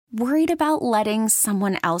Worried about letting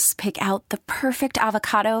someone else pick out the perfect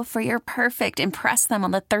avocado for your perfect impress them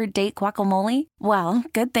on the third date guacamole? Well,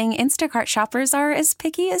 good thing Instacart shoppers are as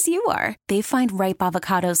picky as you are. They find ripe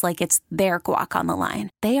avocados like it's their guac on the line.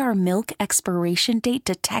 They are milk expiration date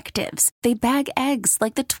detectives. They bag eggs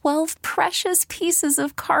like the 12 precious pieces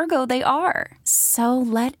of cargo they are. So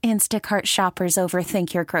let Instacart shoppers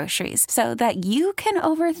overthink your groceries so that you can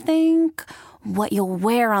overthink what you'll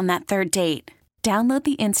wear on that third date. Download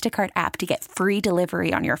the Instacart app to get free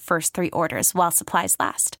delivery on your first 3 orders while supplies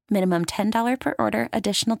last. Minimum $10 per order.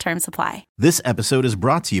 Additional terms apply. This episode is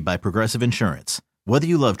brought to you by Progressive Insurance. Whether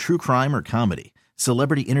you love true crime or comedy,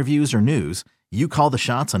 celebrity interviews or news, you call the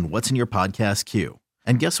shots on what's in your podcast queue.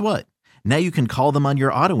 And guess what? Now you can call them on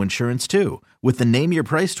your auto insurance too with the Name Your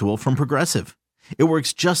Price tool from Progressive. It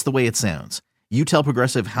works just the way it sounds. You tell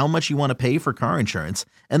Progressive how much you want to pay for car insurance,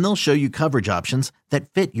 and they'll show you coverage options that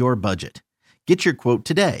fit your budget. Get your quote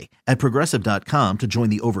today at Progressive.com to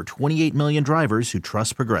join the over 28 million drivers who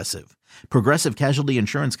trust Progressive. Progressive Casualty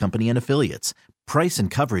Insurance Company and Affiliates. Price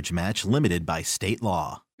and coverage match limited by state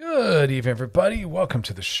law. Good evening, everybody. Welcome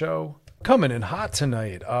to the show. Coming in hot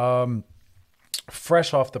tonight.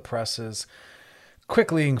 Fresh off the presses.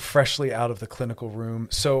 Quickly, freshly out of the clinical room.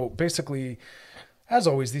 So basically, as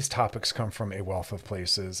always, these topics come from a wealth of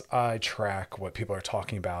places. I track what people are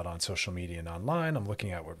talking about on social media and online. I'm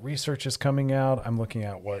looking at what research is coming out. I'm looking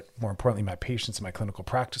at what, more importantly, my patients in my clinical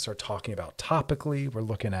practice are talking about topically. We're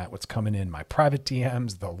looking at what's coming in my private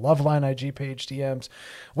DMs, the Loveline IG page DMs,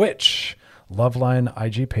 which Loveline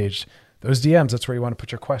IG page, those DMs, that's where you want to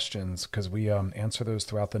put your questions because we answer those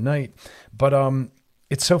throughout the night. But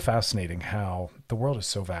it's so fascinating how the world is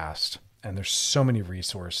so vast and there's so many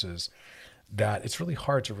resources that it's really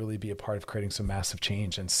hard to really be a part of creating some massive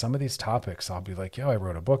change. And some of these topics, I'll be like, yo, I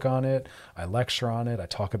wrote a book on it. I lecture on it. I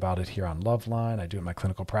talk about it here on Loveline. I do it in my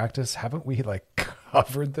clinical practice. Haven't we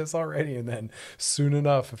covered this already? And then soon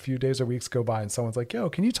enough, a few days or weeks go by and someone's like, yo,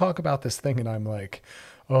 can you talk about this thing? And I'm like,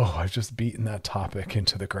 oh, I've just beaten that topic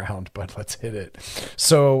into the ground, but let's hit it.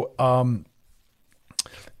 So,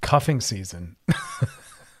 cuffing season.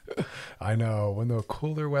 I know when the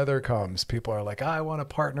cooler weather comes, people are like, I want to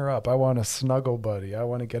partner up. I want a snuggle buddy. I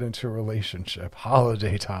want to get into a relationship,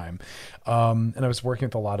 holiday time. And I was working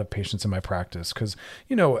with a lot of patients in my practice because,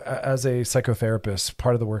 you know, as a psychotherapist,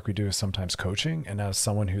 part of the work we do is sometimes coaching. And as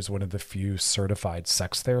someone who's one of the few certified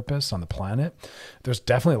sex therapists on the planet, there's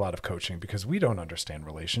definitely a lot of coaching because we don't understand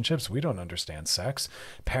relationships. We don't understand sex.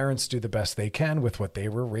 Parents do the best they can with what they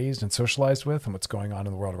were raised and socialized with and what's going on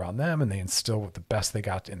in the world around them. And they instill the best they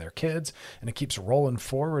got in their kids. And it keeps rolling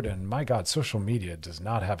forward. And my God, social media does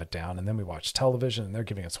not have it down. And then we watch television and they're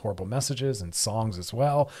giving us horrible messages and songs as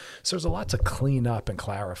well. So there's a lot to clean up and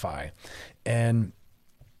clarify. And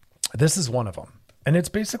this is one of them. And it's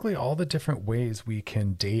basically all the different ways we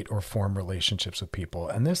can date or form relationships with people.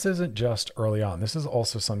 And this isn't just early on. This is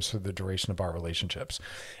also some sort of the duration of our relationships.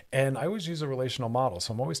 And I always use a relational model.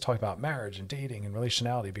 So I'm always talking about marriage and dating and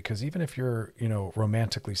relationality, because even if you're, you know,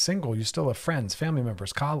 romantically single, you still have friends, family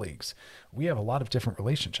members, colleagues. We have a lot of different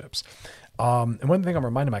relationships. And one thing I'm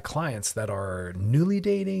reminding my clients that are newly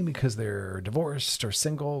dating because they're divorced or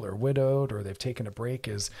single or widowed or they've taken a break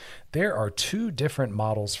is there are 2 different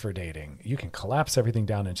models for dating. You can collapse everything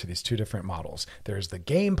down into these 2 different models. There's the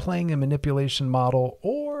game playing and manipulation model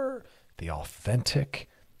or the authentic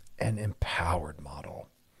and empowered model.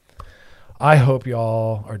 I hope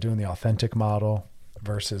y'all are doing the authentic model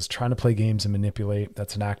versus trying to play games and manipulate.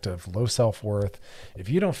 That's an act of low self-worth. If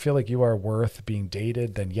you don't feel like you are worth being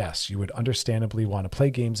dated, then yes, you would understandably want to play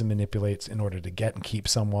games and manipulate in order to get and keep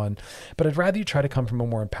someone. But I'd rather you try to come from a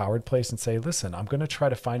more empowered place and say, listen, I'm going to try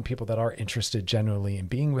to find people that are interested genuinely in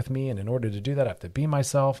being with me. And in order to do that, I have to be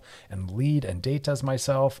myself and lead and date as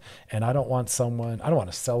myself. And I don't want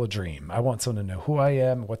to sell a dream. I want someone to know who I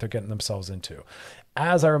am, what they're getting themselves into.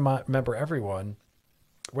 As I remember everyone,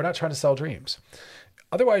 we're not trying to sell dreams.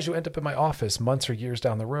 Otherwise, you end up in my office months or years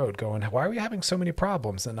down the road going, why are we having so many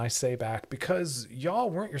problems? And I say back, because y'all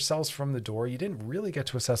weren't yourselves from the door. You didn't really get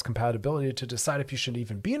to assess compatibility to decide if you should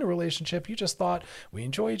even be in a relationship. You just thought, we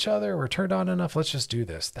enjoy each other, we're turned on enough, let's just do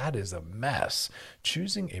this. That is a mess.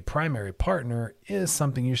 Choosing a primary partner is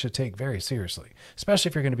something you should take very seriously, especially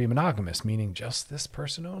if you're going to be monogamous, meaning just this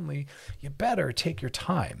person only. You better take your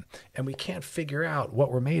time. And we can't figure out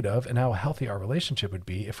what we're made of and how healthy our relationship would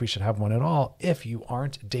be if we should have one at all, if you aren't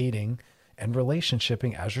dating and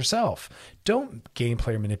relationshiping as yourself. Don't game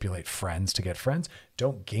play or manipulate friends to get friends.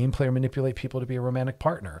 Don't game play or manipulate people to be a romantic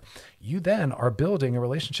partner. You then are building a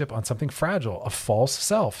relationship on something fragile, a false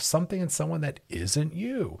self, something in someone that isn't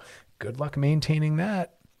you. Good luck maintaining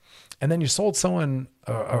that. and then you sold someone,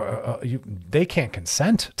 they can't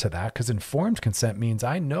consent to that, because informed consent means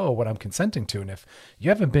I know what I'm consenting to. And if you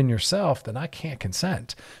haven't been yourself, then I can't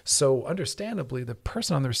consent. So understandably, the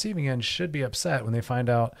person on the receiving end should be upset when they find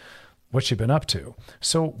out what you've been up to.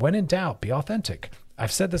 So when in doubt, be authentic.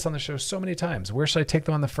 I've said this on the show so many times. Where should I take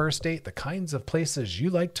them on the first date? The kinds of places you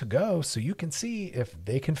like to go, so you can see if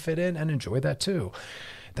they can fit in and enjoy that too.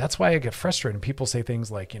 That's why I get frustrated when people say things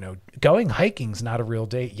like, going hiking's not a real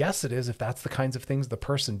date. Yes, it is, if that's the kinds of things the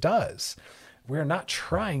person does. We're not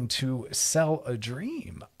trying to sell a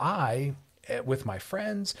dream. With my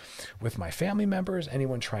friends, with my family members,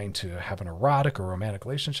 anyone trying to have an erotic or romantic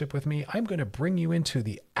relationship with me, I'm going to bring you into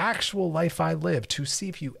the actual life I live to see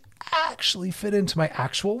if you actually fit into my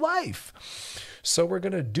actual life. So we're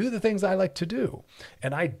going to do the things I like to do.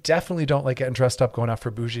 And I definitely don't like getting dressed up, going out for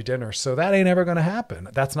bougie dinner. So that ain't ever going to happen.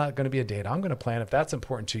 That's not going to be a date I'm going to plan. If that's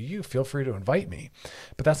important to you, feel free to invite me.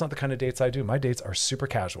 But that's not the kind of dates I do. My dates are super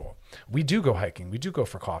casual. We do go hiking. We do go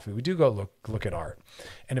for coffee. We do go look at art.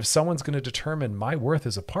 And if someone's going to determine my worth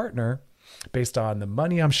as a partner based on the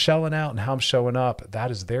money I'm shelling out and how I'm showing up, that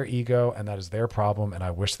is their ego and that is their problem. And I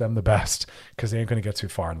wish them the best, because they ain't going to get too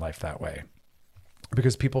far in life that way.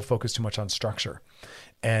 Because people focus too much on structure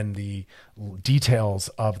and the details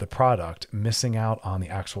of the product, missing out on the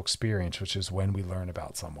actual experience, which is when we learn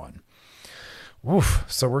about someone. Oof.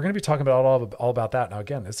 So we're going to be talking about all about that. Now,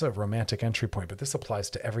 again, this is a romantic entry point, but this applies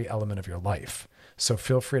to every element of your life. So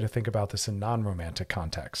feel free to think about this in non-romantic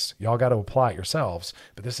context. Y'all got to apply it yourselves,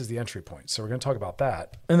 but this is the entry point. So we're going to talk about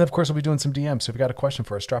that. And then, of course, we'll be doing some DMs. So if you got a question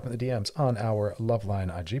for us, drop in the DMs on our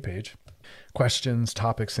Loveline IG page. Questions,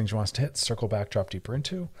 topics, things you want us to hit, circle back, drop deeper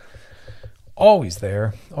into. Always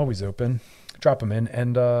there, always open. Drop them in,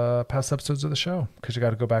 and past episodes of the show, because you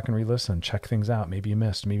got to go back and re-listen, check things out. Maybe you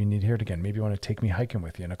missed, maybe you need to hear it again. Maybe you want to take me hiking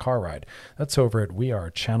with you in a car ride. That's over at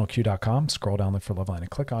wearechannelq.com. Scroll down there for Loveline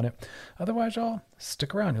and click on it. Otherwise, y'all,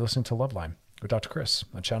 stick around. You're listening to Loveline with Dr. Chris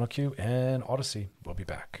on Channel Q and Odyssey. We'll be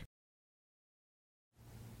back.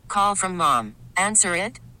 Call from mom. Answer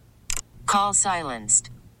it. Call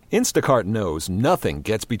silenced. Instacart knows nothing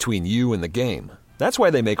gets between you and the game. That's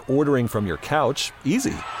why they make ordering from your couch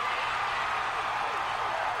easy.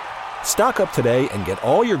 Stock up today and get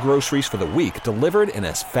all your groceries for the week delivered in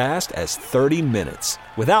as fast as 30 minutes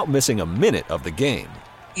without missing a minute of the game.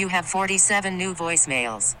 You have 47 new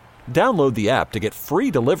voicemails. Download the app to get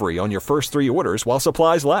free delivery on your first 3 orders while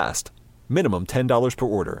supplies last. Minimum $10 per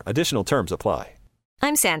order. Additional terms apply.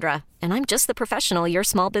 I'm Sandra, and I'm just the professional your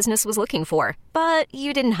small business was looking for. But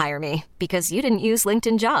you didn't hire me because you didn't use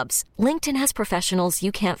LinkedIn Jobs. LinkedIn has professionals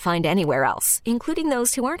you can't find anywhere else, including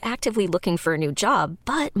those who aren't actively looking for a new job,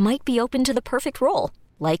 but might be open to the perfect role,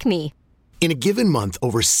 like me. In a given month,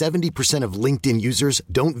 over 70% of LinkedIn users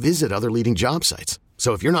don't visit other leading job sites.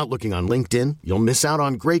 So if you're not looking on LinkedIn, you'll miss out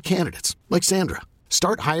on great candidates like Sandra.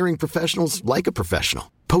 Start hiring professionals like a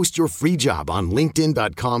professional. Post your free job on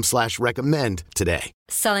linkedin.com/recommend today.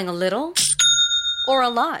 Selling a little or a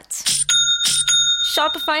lot?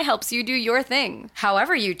 Shopify helps you do your thing,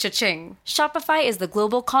 however you cha-ching. Shopify is the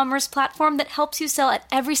global commerce platform that helps you sell at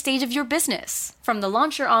every stage of your business. From the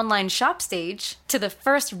launch your online shop stage, to the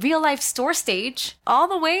first real-life store stage, all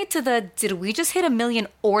the way to the did we just hit 1 million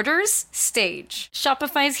orders stage.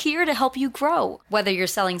 Shopify's here to help you grow. Whether you're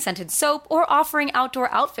selling scented soap or offering outdoor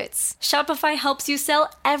outfits, Shopify helps you sell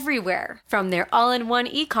everywhere. From their all-in-one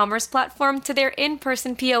e-commerce platform to their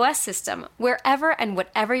in-person POS system, wherever and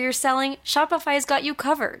whatever you're selling, Shopify's got you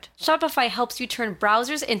covered. Shopify helps you turn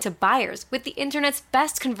browsers into buyers with the internet's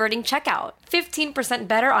best converting checkout. 15%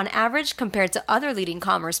 better on average compared to other leading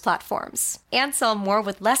commerce platforms. And sell more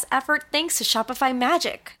with less effort thanks to Shopify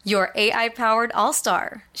Magic, your AI-powered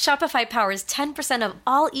all-star. Shopify powers 10% of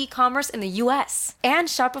all e-commerce in the US. And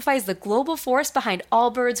Shopify is the global force behind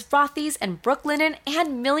Allbirds, Rothy's, and Brooklinen,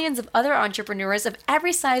 and millions of other entrepreneurs of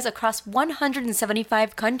every size across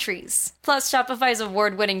 175 countries. Plus, Shopify's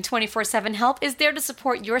award-winning 24/7 help is there to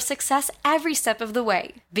support your success every step of the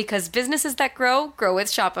way. Because businesses that grow, grow with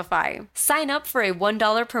Shopify. Sign up for a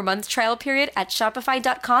 $1 per month trial period at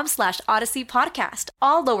shopify.com/Odyssey Podcast,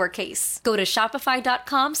 all lowercase. Go to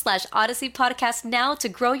shopify.com/Odyssey Podcast now to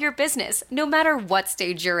grow your business, no matter what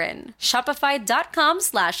stage you're in.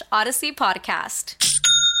 Shopify.com/Odyssey Podcast.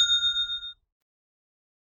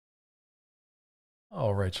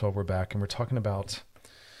 All right, so we're back and we're talking about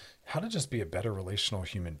how to just be a better relational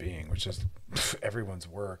human being, which is everyone's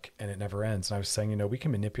work and it never ends. And I was saying, we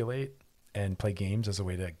can manipulate and play games as a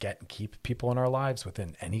way to get and keep people in our lives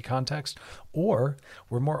within any context, or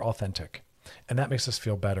we're more authentic. And that makes us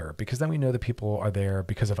feel better because then we know that people are there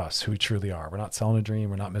because of us, who we truly are. We're not selling a dream.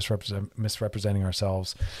 We're not misrepresenting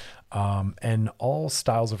ourselves. And all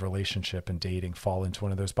styles of relationship and dating fall into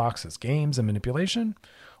one of those boxes: games and manipulation,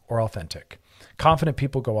 or authentic. Confident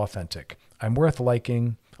people go authentic. I'm worth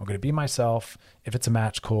liking. I'm going to be myself. If it's a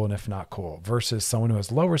match, cool. And if not, cool. Versus someone who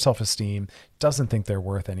has lower self-esteem, doesn't think they're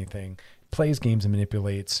worth anything, plays games and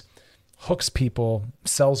manipulates, hooks people,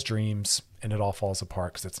 sells dreams, and it all falls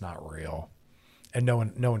apart because it's not real. And no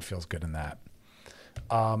one feels good in that.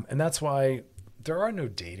 And that's why there are no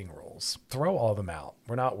dating rules. Throw all of them out.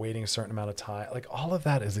 We're not waiting a certain amount of time. Like, all of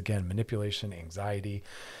that is, again, manipulation, anxiety.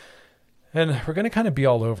 And we're going to kind of be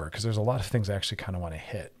all over because there's a lot of things I actually kind of want to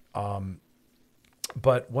hit.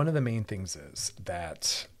 But one of the main things is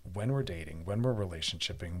that when we're dating, when we're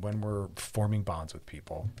relationshiping, when we're forming bonds with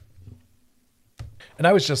people, and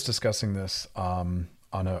I was just discussing this on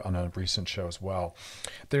a recent show as well,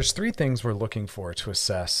 there's 3 things we're looking for to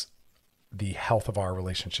assess the health of our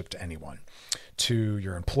relationship to anyone: to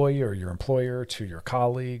your employee or your employer, to your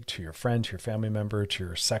colleague, to your friend, to your family member, to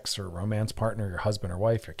your sex or romance partner, your husband or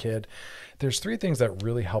wife, your kid. There's 3 things that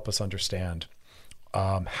really help us understand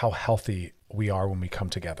how healthy we are when we come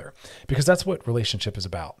together, because that's what relationship is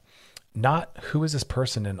about. Not who is this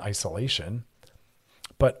person in isolation,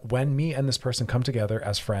 but when me and this person come together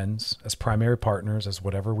as friends, as primary partners, as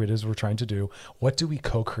whatever it is we're trying to do, what do we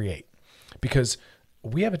co-create? Because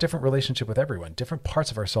we have a different relationship with everyone. Different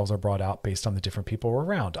parts of ourselves are brought out based on the different people we're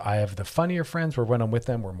around. I have the funnier friends where when I'm with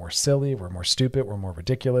them, we're more silly, we're more stupid, we're more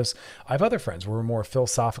ridiculous. I have other friends where we're more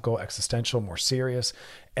philosophical, existential, more serious.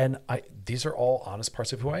 And these are all honest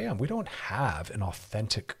parts of who I am. We don't have an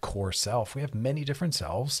authentic core self. We have many different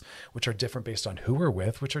selves, which are different based on who we're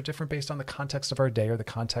with, which are different based on the context of our day or the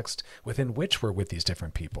context within which we're with these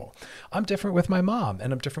different people. I'm different with my mom,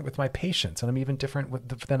 and I'm different with my patients, and I'm even different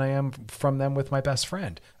than I am from them with my best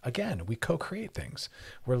friend. Again, we co-create things.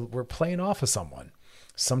 We're playing off of someone,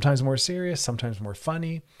 sometimes more serious, sometimes more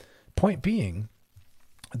funny. Point being,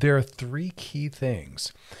 there are 3 key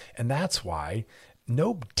things, and that's why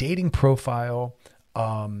no dating profile,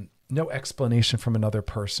 no explanation from another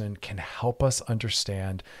person can help us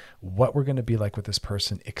understand what we're going to be like with this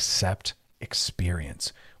person except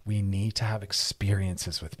experience. We need to have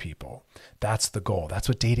experiences with people. That's the goal. That's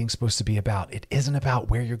what dating's supposed to be about. It isn't about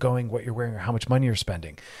where you're going, what you're wearing, or how much money you're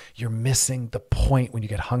spending. You're missing the point when you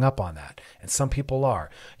get hung up on that. And some people are.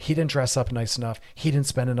 He didn't dress up nice enough. He didn't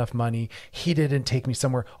spend enough money. He didn't take me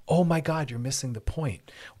somewhere. Oh my God, you're missing the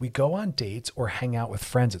point. We go on dates or hang out with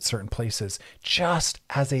friends at certain places just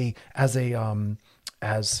as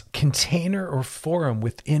container or forum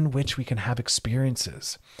within which we can have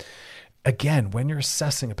experiences. Again, when you're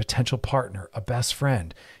assessing a potential partner, a best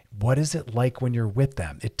friend, what is it like when you're with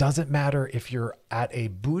them? It doesn't matter if you're at a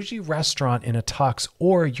bougie restaurant in a tux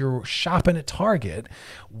or you're shopping at Target.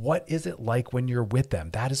 What is it like when you're with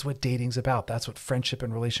them? That is what dating's about. That's what friendship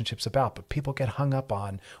and relationships about. But people get hung up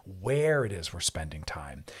on where it is we're spending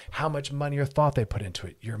time, how much money or thought they put into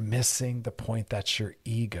it. You're missing the point. That's your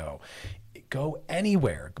ego. Go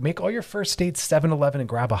anywhere. Make all your first dates 7-Eleven and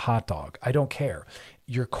grab a hot dog. I don't care.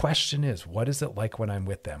 Your question is, what is it like when I'm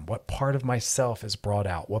with them? What part of myself is brought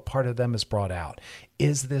out? What part of them is brought out?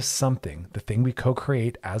 Is this something, the thing we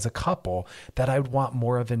co-create as a couple, that I would want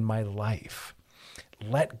more of in my life?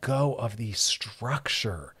 Let go of the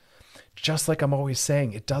structure. Just like I'm always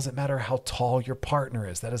saying, it doesn't matter how tall your partner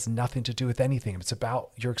is. That has nothing to do with anything. It's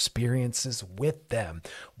about your experiences with them.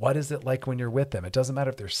 What is it like when you're with them? It doesn't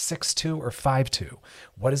matter if they're 6'2" or 5'2".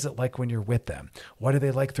 What is it like when you're with them? What are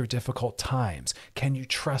they like through difficult times? Can you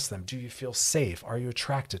trust them? Do you feel safe? Are you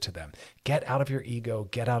attracted to them? Get out of your ego.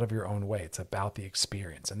 Get out of your own way. It's about the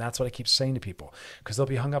experience. And that's what I keep saying to people, because they'll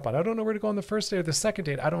be hung up on, I don't know where to go on the first date or the second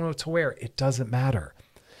date. I don't know what to wear. It doesn't matter.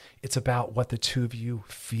 It's about what the two of you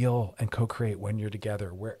feel and co-create when you're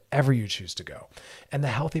together, wherever you choose to go. And the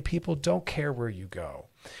healthy people don't care where you go.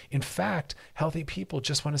 In fact, healthy people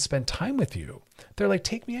just want to spend time with you. They're like,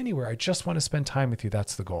 take me anywhere. I just want to spend time with you.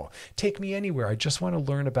 That's the goal. Take me anywhere. I just want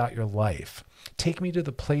to learn about your life. Take me to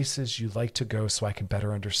the places you like to go so I can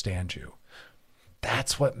better understand you.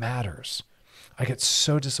 That's what matters. I get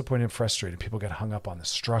so disappointed and frustrated. People get hung up on the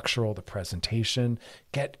structural, the presentation.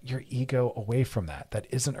 Get your ego away from that. That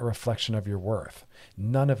isn't a reflection of your worth.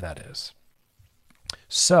 None of that is.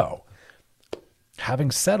 So, having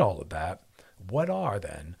said all of that, what are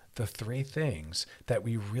then the 3 things that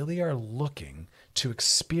we really are looking to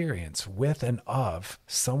experience with and of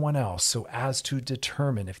someone else so as to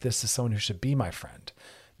determine if this is someone who should be my friend,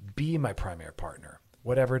 be my primary partner,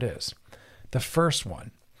 whatever it is? The first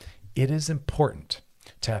one, it is important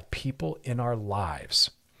to have people in our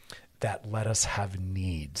lives that let us have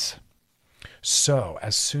needs. So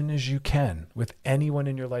as soon as you can, with anyone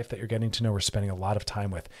in your life that you're getting to know or spending a lot of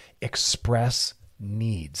time with, express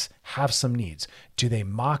needs. Have some needs. Do they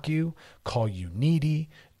mock you, call you needy,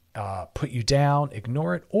 put you down,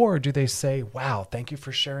 ignore it? Or do they say, wow, thank you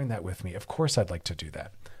for sharing that with me. Of course, I'd like to do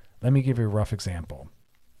that. Let me give you a rough example.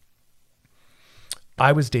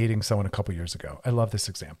 I was dating someone a couple years ago. I love this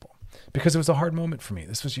example because it was a hard moment for me.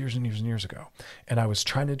 This was years and years and years ago. And I was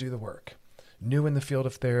trying to do the work, new in the field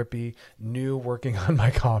of therapy, new working on my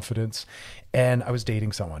confidence. And I was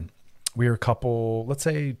dating someone. We were a couple, let's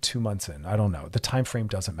say 2 months in. I don't know. The time frame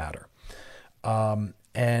doesn't matter.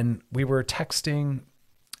 And we were texting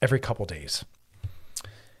every couple days.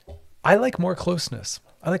 I like more closeness.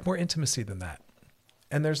 I like more intimacy than that.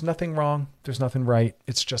 And there's nothing wrong. There's nothing right.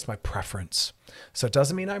 It's just my preference. So it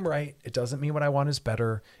doesn't mean I'm right. It doesn't mean what I want is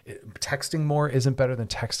better. Texting more isn't better than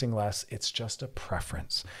texting less. It's just a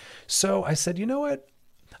preference. So I said, you know what?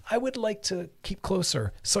 I would like to keep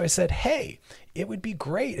closer. So I said, hey, it would be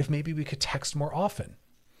great if maybe we could text more often.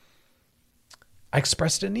 I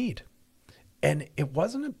expressed a need. And it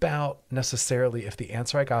wasn't about necessarily if the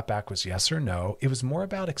answer I got back was yes or no. It was more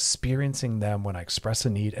about experiencing them when I express a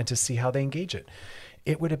need and to see how they engage it.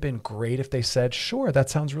 It would have been great if they said, sure, that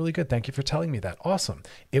sounds really good. Thank you for telling me that. Awesome.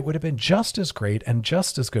 It would have been just as great and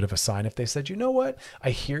just as good of a sign if they said, you know what? I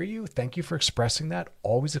hear you. Thank you for expressing that.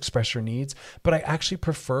 Always express your needs, but I actually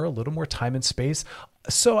prefer a little more time and space.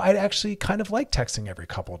 So I'd actually kind of like texting every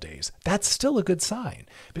couple of days. That's still a good sign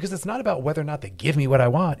because it's not about whether or not they give me what I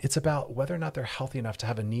want. It's about whether or not they're healthy enough to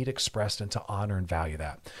have a need expressed and to honor and value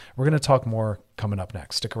that. We're going to talk more coming up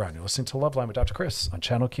next. Stick around. You're listening to Loveline with Dr. Chris on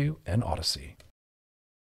Channel Q and Odyssey.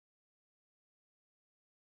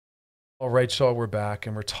 All right, y'all, we're back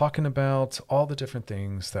and we're talking about all the different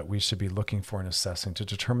things that we should be looking for and assessing to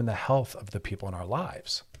determine the health of the people in our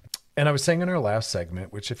lives. And I was saying in our last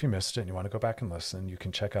segment, which if you missed it and you want to go back and listen, you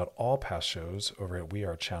can check out all past shows over at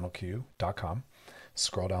wearechannelq.com.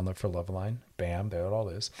 Scroll down, look for Loveline. Bam, there it all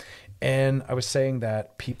is. And I was saying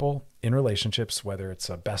that people in relationships, whether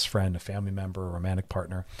it's a best friend, a family member, a romantic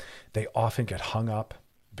partner, they often get hung up.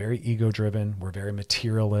 Very ego-driven. We're very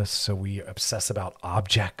materialist, so we obsess about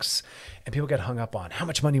objects. And people get hung up on how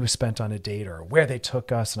much money was spent on a date or where they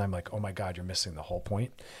took us. And I'm like, oh my God, you're missing the whole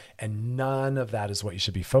point. And none of that is what you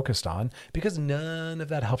should be focused on because none of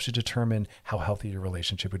that helps you determine how healthy your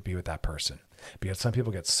relationship would be with that person. Because some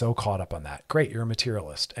people get so caught up on that. Great, you're a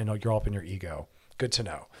materialist and you're all up in your ego. Good to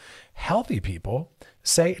know. Healthy people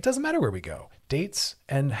say it doesn't matter where we go. Dates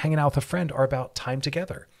and hanging out with a friend are about time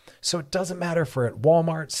together. So it doesn't matter if we're at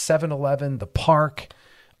Walmart, 7-Eleven, the park,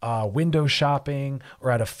 window shopping,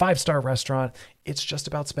 or at a 5-star restaurant. It's just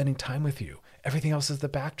about spending time with you. Everything else is the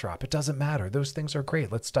backdrop. It doesn't matter. Those things are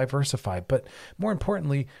great. Let's diversify. But more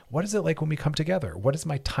importantly, what is it like when we come together? What is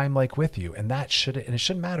my time like with you? And it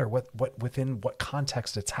shouldn't matter what within what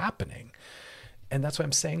context it's happening. And that's why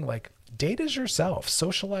I'm saying, like, date as yourself,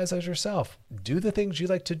 socialize as yourself, do the things you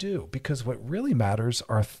like to do, because what really matters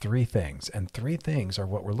are 3 things. And 3 things are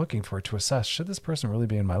what we're looking for to assess, should this person really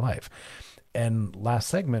be in my life? And last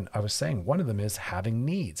segment, I was saying one of them is having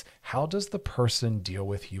needs. How does the person deal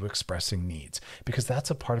with you expressing needs? Because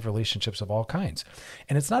that's a part of relationships of all kinds.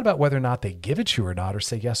 And it's not about whether or not they give it to you or not, or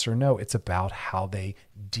say yes or no. It's about how they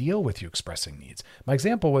deal with you expressing needs. My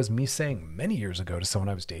example was me saying many years ago to someone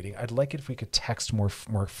I was dating, I'd like it if we could text more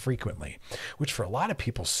frequently, which for a lot of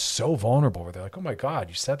people is so vulnerable where they're like, oh my God,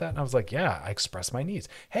 you said that? And I was like, yeah, I express my needs.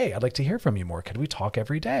 Hey, I'd like to hear from you more. Could we talk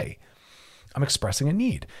every day? I'm expressing a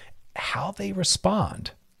need. How they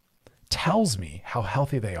respond tells me how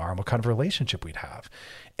healthy they are and what kind of relationship we'd have.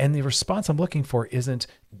 And the response I'm looking for isn't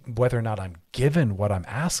whether or not I'm given what I'm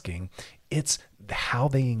asking, it's how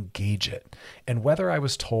they engage it. And whether I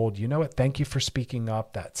was told, you know what, thank you for speaking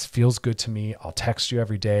up, that feels good to me, I'll text you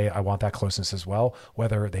every day, I want that closeness as well,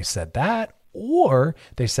 whether they said that or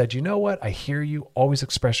they said, you know what, I hear you, always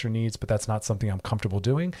express your needs, but that's not something I'm comfortable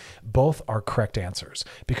doing, both are correct answers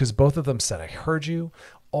because both of them said, I heard you,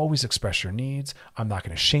 always express your needs. I'm not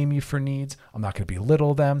going to shame you for needs. I'm not going to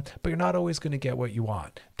belittle them, but you're not always going to get what you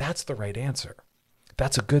want. That's the right answer.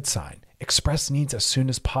 That's a good sign. Express needs as soon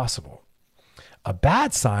as possible. A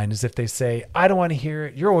bad sign is if they say, I don't want to hear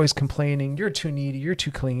it. You're always complaining. You're too needy. You're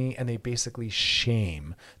too clingy. And they basically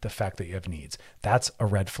shame the fact that you have needs. That's a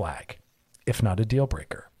red flag, if not a deal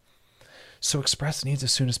breaker. So express needs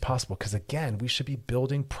as soon as possible because, again, we should be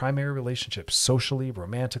building primary relationships socially,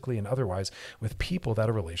 romantically, and otherwise with people that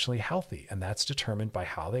are relationally healthy. And that's determined by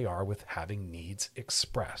how they are with having needs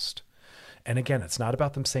expressed. And again, it's not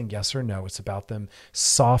about them saying yes or no. It's about them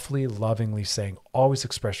softly, lovingly saying, always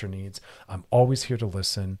express your needs. I'm always here to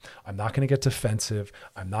listen. I'm not going to get defensive.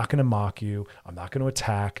 I'm not going to mock you. I'm not going to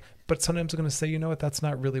attack. But sometimes I'm going to say, you know what, that's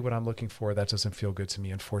not really what I'm looking for. That doesn't feel good to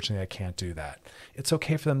me. Unfortunately, I can't do that. It's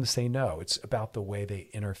okay for them to say no. It's about the way they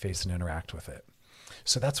interface and interact with it.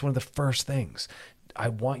 So that's one of the first things. I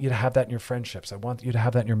want you to have that in your friendships. I want you to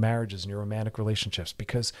have that in your marriages and your romantic relationships,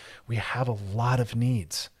 because we have a lot of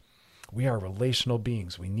needs. We are relational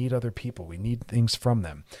beings. We need other people. We need things from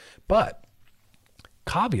them. But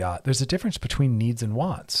caveat, there's a difference between needs and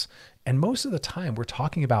wants. And most of the time we're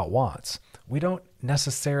talking about wants. We don't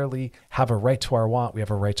necessarily have a right to our want. We have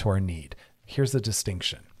a right to our need. Here's the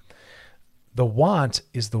distinction. The want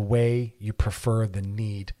is the way you prefer the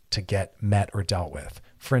need to get met or dealt with.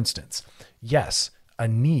 For instance, yes, a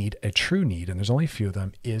need, a true need, and there's only a few of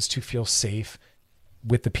them, is to feel safe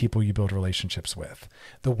with the people you build relationships with.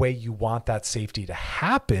 The way you want that safety to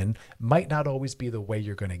happen might not always be the way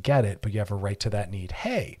you're going to get it, but you have a right to that need.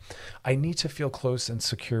 Hey, I need to feel close and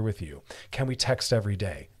secure with you. Can we text every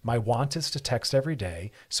day? My want is to text every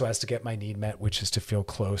day so as to get my need met, which is to feel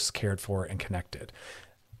close, cared for, and connected.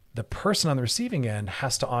 The person on the receiving end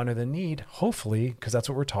has to honor the need, hopefully, because that's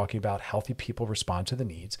what we're talking about. Healthy people respond to the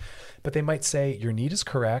needs, but they might say, your need is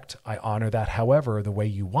correct. I honor that. However, the way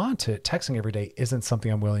you want it, texting every day, isn't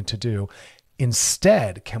something I'm willing to do.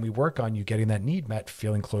 Instead, can we work on you getting that need met,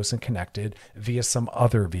 feeling close and connected via some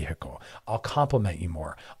other vehicle? I'll compliment you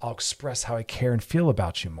more. I'll express how I care and feel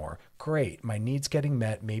about you more. Great. My needs getting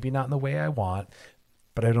met, maybe not in the way I want,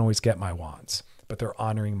 but I don't always get my wants. But they're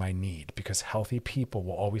honoring my need, because healthy people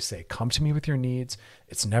will always say, come to me with your needs.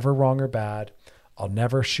 It's never wrong or bad. I'll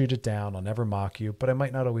never shoot it down. I'll never mock you, but I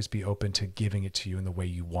might not always be open to giving it to you in the way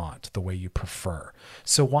you want, the way you prefer.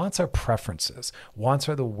 So wants are preferences. Wants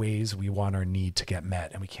are the ways we want our need to get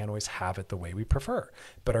met, and we can't always have it the way we prefer,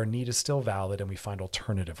 but our need is still valid and we find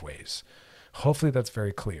alternative ways. Hopefully that's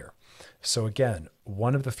very clear. So again,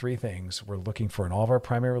 one of the three things we're looking for in all of our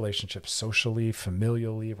primary relationships, socially,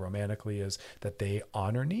 familially, romantically, is that they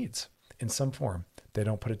honor needs in some form. They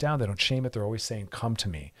don't put it down. They don't shame it. They're always saying, come to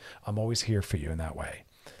me. I'm always here for you in that way.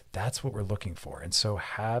 That's what we're looking for. And so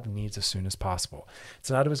have needs as soon as possible. It's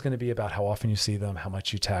not always going to be about how often you see them, how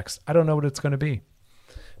much you text. I don't know what it's going to be,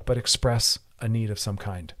 but express a need of some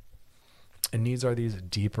kind. And needs are these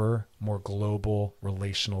deeper, more global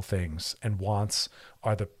relational things. And wants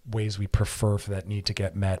are the ways we prefer for that need to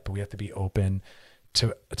get met, but we have to be open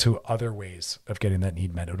to other ways of getting that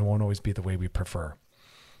need met. It won't always be the way we prefer.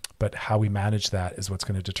 But how we manage that is what's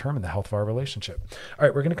going to determine the health of our relationship. All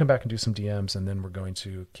right, we're going to come back and do some DMs, and then we're going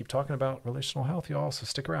to keep talking about relational health, y'all. So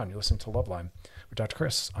stick around. You're listening to Loveline with Dr.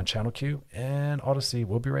 Chris on Channel Q and Odyssey.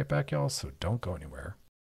 We'll be right back, y'all, so don't go anywhere.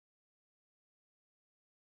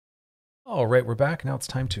 All right, we're back. Now it's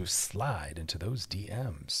time to slide into those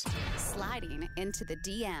DMs. Sliding into the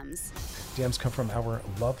DMs. DMs come from our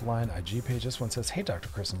Loveline IG page. This one says, hey, Dr.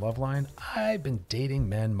 Chris and Loveline, I've been dating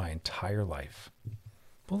men my entire life.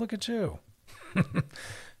 Well, look at you.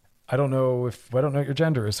 I don't know what your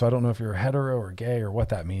gender is, so I don't know if you're hetero or gay or what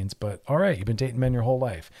that means, but all right, you've been dating men your whole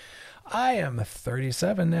life. I am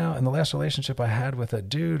 37 now, and the last relationship I had with a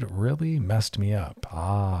dude really messed me up.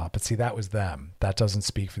 But see, that was them. That doesn't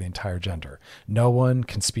speak for the entire gender. No one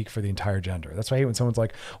can speak for the entire gender. That's why I hate when someone's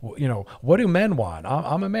like, well, you know, what do men want?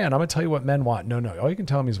 I'm a man. I'm going to tell you what men want. No. All you can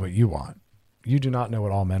tell me is what you want. You do not know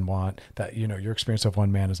what all men want. That, you know, your experience of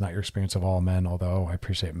one man is not your experience of all men, although I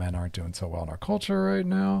appreciate men aren't doing so well in our culture right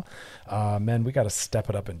now. Men, we got to step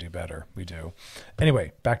it up and do better. We do.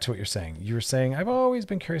 Anyway, back to what you're saying. You were saying, I've always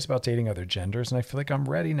been curious about dating other genders, and I feel like I'm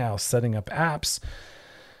ready now setting up apps,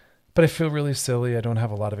 but I feel really silly. I don't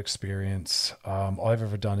have a lot of experience. All I've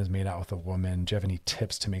ever done is made out with a woman. Do you have any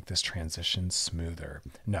tips to make this transition smoother?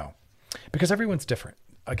 No, because everyone's different.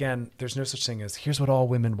 Again, there's no such thing as here's what all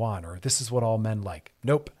women want or this is what all men like.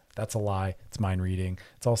 Nope. That's a lie. It's mind reading.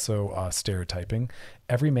 It's also stereotyping.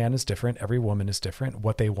 Every man is different. Every woman is different.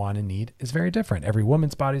 What they want and need is very different. Every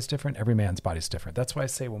woman's body is different. Every man's body is different. That's why I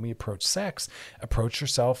say when we approach sex, approach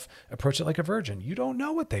yourself, approach it like a virgin. You don't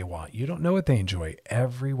know what they want. You don't know what they enjoy.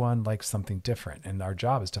 Everyone likes something different, and our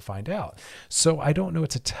job is to find out. So I don't know what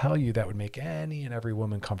to tell you that would make any and every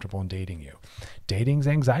woman comfortable in dating you. Dating's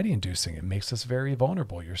anxiety inducing. It makes us very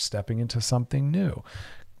vulnerable. You're stepping into something new.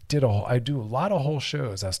 I do a lot of whole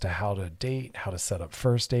shows as to how to date, how to set up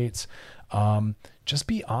first dates. Just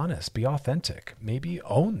be honest, be authentic, maybe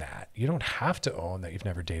own that. You don't have to own that you've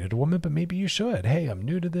never dated a woman, but maybe you should. Hey, I'm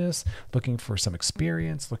new to this, looking for some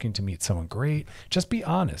experience, looking to meet someone great. Just be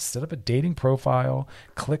honest. Set up a dating profile,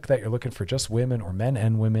 click that you're looking for just women or men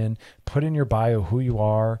and women, put in your bio who you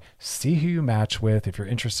are, see who you match with. If you're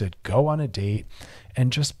interested, go on a date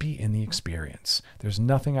and just be in the experience. There's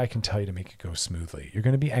nothing I can tell you to make it go smoothly. You're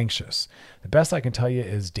going to be anxious. The best I can tell you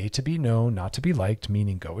is date to be known, not to be liked,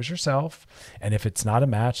 meaning go as yourself. And if it's not a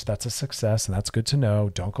match, that's a success, and that's good to know.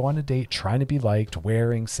 Don't go on a date trying to be liked,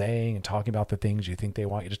 wearing, saying, and talking about the things you think they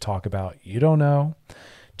want you to talk about. You don't know.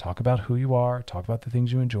 Talk about who you are. Talk about the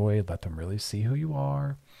things you enjoy. Let them really see who you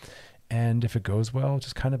are. And if it goes well,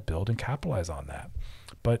 just kind of build and capitalize on that.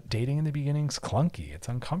 But dating in the beginning is clunky. It's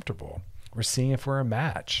uncomfortable. We're seeing if we're a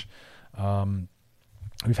match.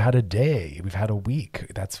 We've had a day, we've had a week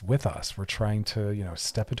that's with us. We're trying to,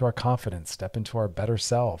 step into our confidence, step into our better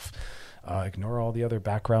self, ignore all the other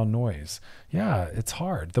background noise. Yeah, it's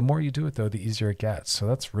hard. The more you do it though, the easier it gets. So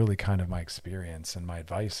that's really kind of my experience, and my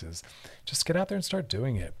advice is just get out there and start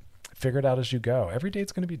doing it. Figure it out as you go. Every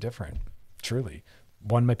date's going to be different, truly.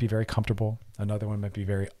 One might be very comfortable. Another one might be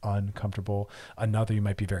very uncomfortable. Another, you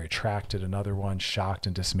might be very attracted. Another one, shocked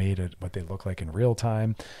and dismayed at what they look like in real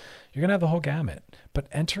time. You're going to have the whole gamut, but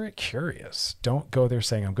enter it curious. Don't go there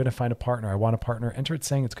saying, I'm going to find a partner. I want a partner. Enter it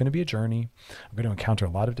saying it's going to be a journey. I'm going to encounter a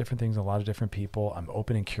lot of different things, a lot of different people. I'm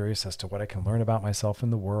open and curious as to what I can learn about myself in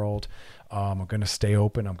the world. I'm going to stay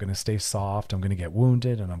open. I'm going to stay soft. I'm going to get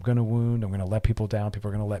wounded, and I'm going to wound. I'm going to let people down. People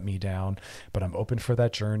are going to let me down, but I'm open for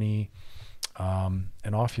that journey.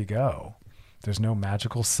 And off you go. There's no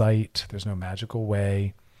magical site. There's no magical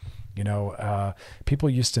way. People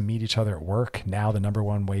used to meet each other at work. Now the number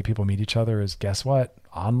one way people meet each other is, guess what?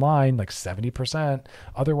 Online, like 70%.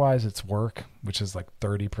 Otherwise it's work, which is like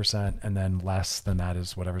 30%. And then less than that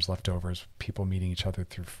is whatever's left over is people meeting each other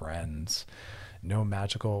through friends. No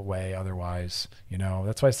magical way otherwise.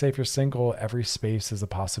 That's why I say if you're single, every space is a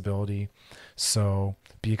possibility. So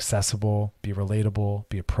be accessible, be relatable,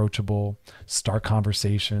 be approachable, start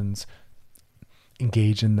conversations,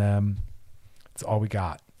 engage in them. It's all we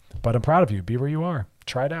got. But I'm proud of you. Be where you are.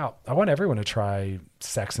 Try it out. I want everyone to try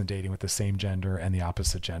sex and dating with the same gender and the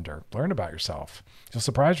opposite gender. Learn about yourself. You'll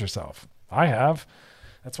surprise yourself. I have.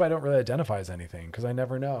 That's why I don't really identify as anything, because I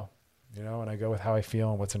never know, and I go with how I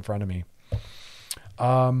feel and what's in front of me.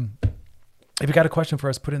 If you got a question for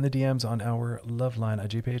us, put it in the DMs on our Loveline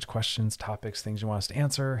IG page. Questions, topics, things you want us to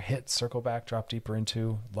answer. Hit, circle back, drop deeper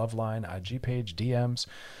into Loveline IG page, DMs.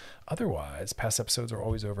 Otherwise, past episodes are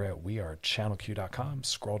always over at wearechannelq.com.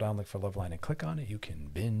 Scroll down, look for Loveline, and click on it. You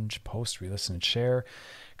can binge, post, re-listen, and share,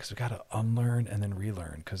 because we got to unlearn and then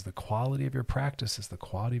relearn, because the quality of your practice is the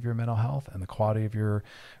quality of your mental health and the quality of your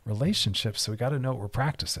relationships. So we got to know what we're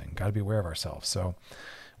practicing. Got to be aware of ourselves. So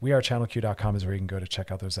wearechannelq.com is where you can go to check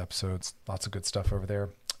out those episodes. Lots of good stuff over there.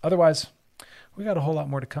 Otherwise, we got a whole lot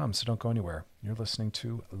more to come, so don't go anywhere. You're listening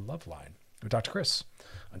to Loveline with Dr. Chris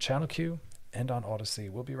on Channel Q and on Odyssey.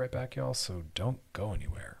 We'll be right back, y'all, so don't go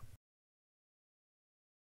anywhere.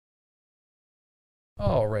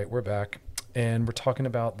 All right, we're back, and we're talking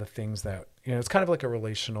about the things that, it's kind of like a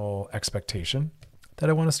relational expectation that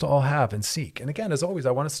I want us to all have and seek. And again, as always,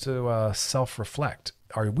 I want us to self-reflect.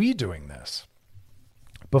 Are we doing this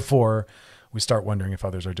before we start wondering if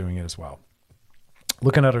others are doing it as well?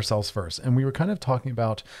 Looking at ourselves first. And we were kind of talking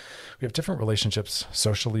about, we have different relationships,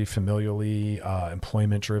 socially, familially,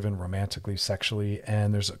 employment driven, romantically, sexually.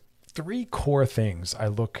 And there's 3 core things I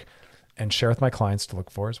look and share with my clients to look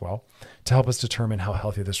for as well, to help us determine how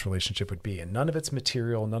healthy this relationship would be. And none of it's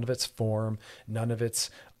material, none of it's form, none of it's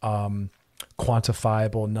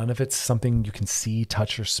quantifiable, none of it's something you can see,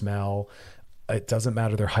 touch, or smell. It doesn't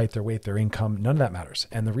matter their height, their weight, their income. None of that matters.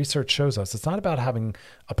 And the research shows us it's not about having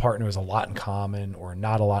a partner who has a lot in common or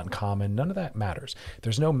not a lot in common. None of that matters.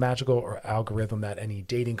 There's no magical or algorithm that any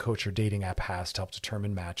dating coach or dating app has to help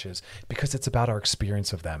determine matches, because it's about our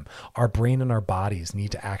experience of them. Our brain and our bodies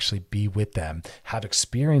need to actually be with them, have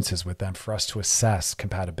experiences with them for us to assess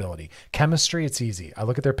compatibility. Chemistry, it's easy. I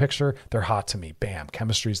look at their picture, they're hot to me. Bam,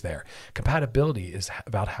 chemistry's there. Compatibility is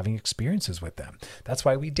about having experiences with them. That's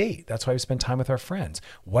why we date. That's why we spend time with our friends.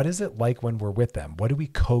 What is it like when we're with them? What do we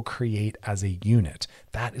co-create as a unit?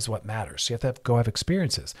 That is what matters. So you have to go have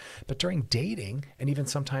experiences. But during dating, and even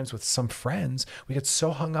sometimes with some friends, we get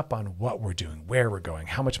so hung up on what we're doing, where we're going,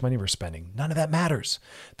 how much money we're spending. None of that matters.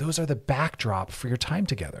 Those are the backdrop for your time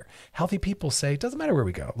together. Healthy people say, it doesn't matter where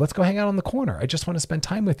we go. Let's go hang out on the corner. I just want to spend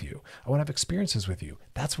time with you. I want to have experiences with you.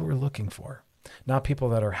 That's what we're looking for. Not people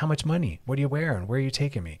that are, how much money? What are you wearing? Where are you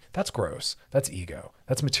taking me? That's gross. That's ego.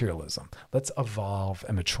 That's materialism. Let's evolve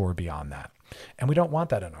and mature beyond that. And we don't want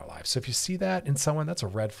that in our lives. So if you see that in someone, that's a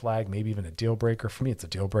red flag, maybe even a deal breaker. For me, it's a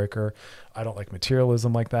deal breaker. I don't like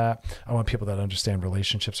materialism like that. I want people that understand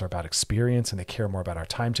relationships are about experience and they care more about our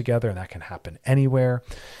time together, and that can happen anywhere.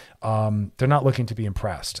 They're not looking to be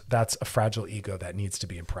impressed. That's a fragile ego that needs to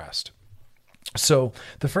be impressed. So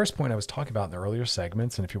the first point I was talking about in the earlier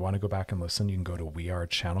segments, and if you want to go back and listen, you can go to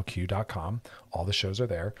wearechannelq.com. All the shows are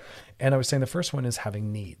there. And I was saying the first one is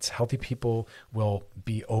having needs. Healthy people will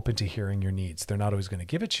be open to hearing your needs. They're not always going to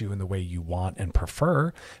give it to you in the way you want and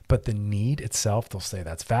prefer, but the need itself, they'll say,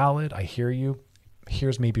 that's valid. I hear you.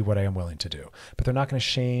 Here's maybe what I am willing to do. But they're not going to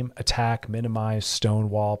shame, attack, minimize,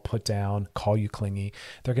 stonewall, put down, call you clingy.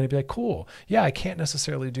 They're going to be like, cool. Yeah, I can't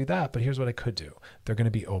necessarily do that, but here's what I could do. They're going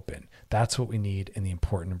to be open. That's what we need in the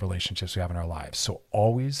important relationships we have in our lives. So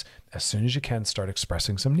always, as soon as you can, start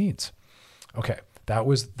expressing some needs. Okay, that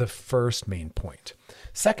was the first main point.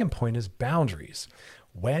 Second point is boundaries.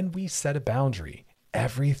 When we set a boundary,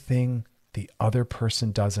 everything the other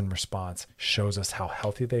person does in response shows us how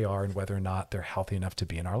healthy they are and whether or not they're healthy enough to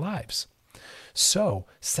be in our lives. So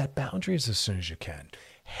set boundaries as soon as you can.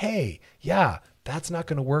 Hey, yeah, that's not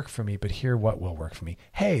going to work for me, but here what will work for me.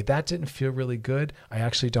 Hey, that didn't feel really good. I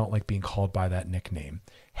actually don't like being called by that nickname.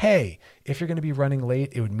 Hey, if you're going to be running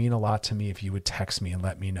late, it would mean a lot to me if you would text me and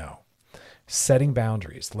let me know. Setting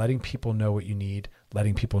boundaries, letting people know what you need,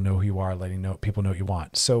 letting people know who you are, people know what you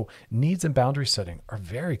want. So needs and boundary setting are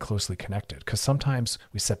very closely connected because sometimes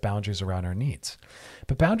we set boundaries around our needs.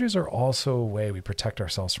 But boundaries are also a way we protect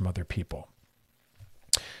ourselves from other people.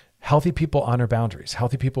 Healthy people honor boundaries.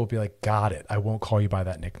 Healthy people will be like, got it. I won't call you by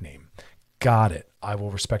that nickname. Got it. I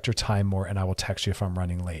will respect your time more and I will text you if I'm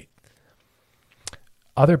running late.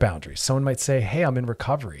 Other boundaries. Someone might say, hey, I'm in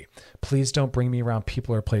recovery. Please don't bring me around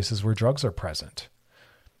people or places where drugs are present.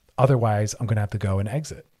 Otherwise, I'm going to have to go and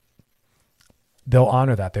exit. They'll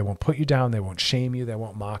honor that. They won't put you down. They won't shame you. They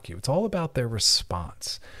won't mock you. It's all about their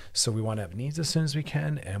response. So we want to have needs as soon as we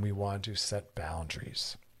can, and we want to set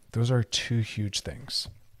boundaries. Those are two huge things.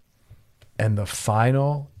 And the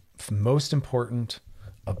final, most important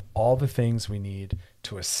of all the things we need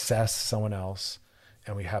to assess someone else,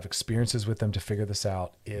 and we have experiences with them to figure this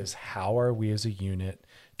out, is how are we as a unit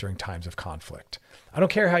during times of conflict? I don't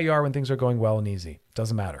care how you are when things are going well and easy.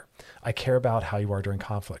 Doesn't matter. I care about how you are during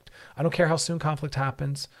conflict. I don't care how soon conflict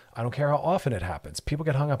happens. I don't care how often it happens. People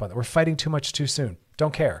get hung up on that. We're fighting too much too soon.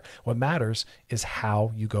 Don't care. What matters is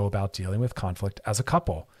how you go about dealing with conflict as a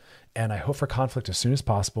couple. And I hope for conflict as soon as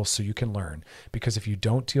possible so you can learn. Because if you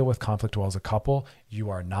don't deal with conflict well as a couple, you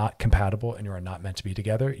are not compatible and you are not meant to be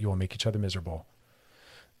together. You will make each other miserable.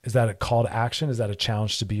 Is that a call to action? Is that a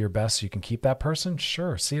challenge to be your best so you can keep that person?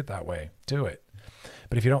 Sure, see it that way. Do it.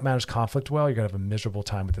 But if you don't manage conflict well, you're going to have a miserable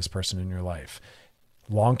time with this person in your life.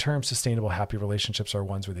 Long-term, sustainable, happy relationships are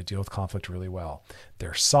ones where they deal with conflict really well.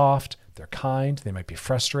 They're soft, they're kind, they might be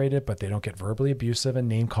frustrated, but they don't get verbally abusive and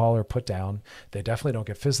name call or put down. They definitely don't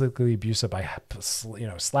get physically abusive by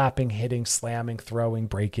slapping, hitting, slamming, throwing,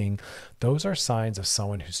 breaking. Those are signs of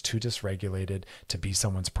someone who's too dysregulated to be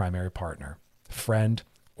someone's primary partner, friend,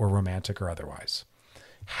 or romantic or otherwise.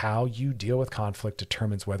 How you deal with conflict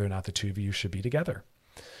determines whether or not the two of you should be together.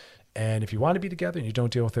 And if you want to be together and you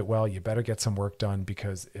don't deal with it well, you better get some work done,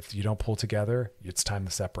 because if you don't pull together, it's time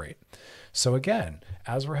to separate. So again,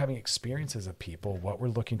 as we're having experiences of people, what we're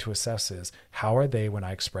looking to assess is, how are they when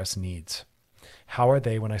I express needs? How are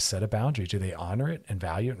they when I set a boundary? Do they honor it and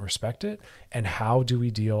value it and respect it? And how do we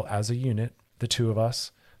deal as a unit, the two of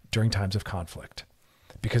us, during times of conflict?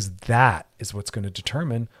 Because that is what's going to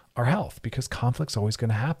determine our health, because conflict's always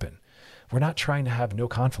going to happen. We're not trying to have no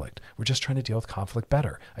conflict. We're just trying to deal with conflict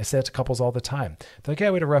better. I say that to couples all the time. They're like,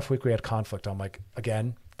 yeah, we had a rough week. We had conflict. I'm like,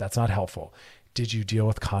 again, that's not helpful. Did you deal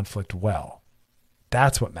with conflict well?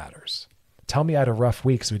 That's what matters. Tell me I had a rough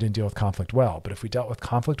week so we didn't deal with conflict well. But if we dealt with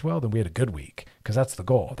conflict well, then we had a good week, because that's the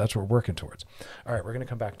goal. That's what we're working towards. All right, we're going to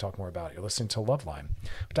come back and talk more about it. You're listening to Loveline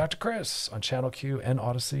with Dr. Chris on Channel Q and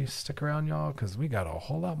Odyssey. Stick around, y'all, because we got a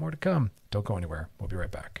whole lot more to come. Don't go anywhere. We'll be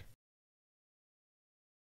right back.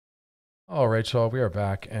 All right, y'all, we are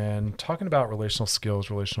back and talking about relational skills,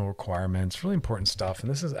 relational requirements, really important stuff. And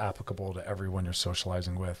this is applicable to everyone you're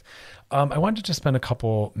socializing with. I wanted to just spend a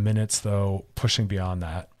couple minutes, though, pushing beyond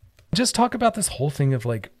that. Just talk about this whole thing of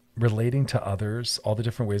like relating to others, all the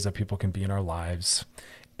different ways that people can be in our lives,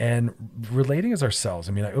 and relating as ourselves.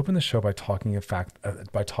 I mean, I opened the show by talking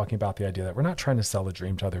about the idea that we're not trying to sell a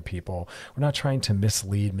dream to other people. We're not trying to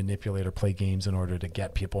mislead, manipulate, or play games in order to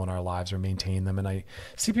get people in our lives or maintain them. And I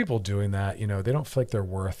see people doing that. You know, they don't feel like they're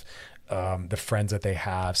worth the friends that they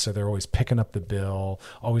have. So they're always picking up the bill,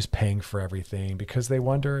 always paying for everything, because they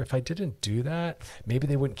wonder, if I didn't do that, maybe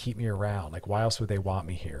they wouldn't keep me around. Like, why else would they want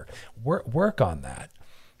me here? Work on that.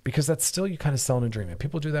 Because that's still you kind of selling a dream. And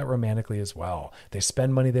people do that romantically as well. They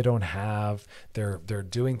spend money they don't have. They're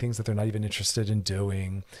doing things that they're not even interested in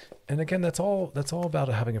doing. And again, that's all about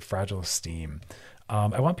having a fragile esteem.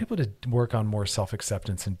 I want people to work on more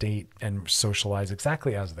self-acceptance and date and socialize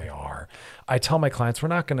exactly as they are. I tell my clients, we're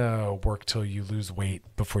not going to work till you lose weight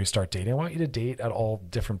before you start dating. I want you to date at all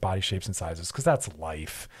different body shapes and sizes, because that's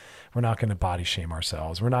life. We're not going to body shame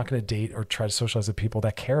ourselves. We're not going to date or try to socialize with people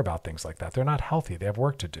that care about things like that. They're not healthy. They have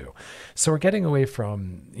work to do. So we're getting away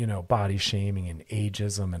from, body shaming and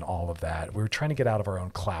ageism and all of that. We're trying to get out of our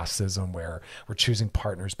own classism, where we're choosing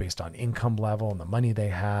partners based on income level and the money they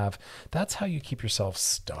have. That's how you keep yourself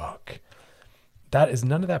stuck.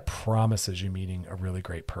 None of that promises you meeting a really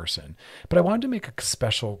great person. But I wanted to make a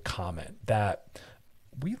special comment that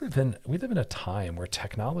we live in a time where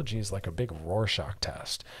technology is like a big Rorschach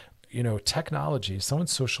test. Technology,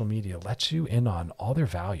 someone's social media lets you in on all their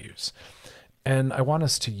values. And I want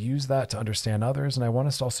us to use that to understand others. And I want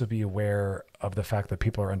us to also be aware of the fact that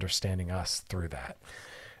people are understanding us through that.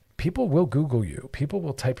 People will Google you. People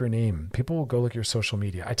will type your name. People will go look at your social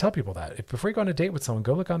media. I tell people that before you go on a date with someone,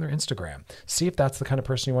 go look on their Instagram. See if that's the kind of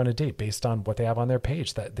person you want to date based on what they have on their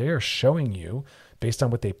page, that they are showing you based on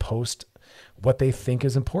what they post, what they think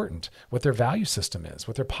is important, what their value system is,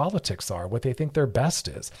 what their politics are, what they think their best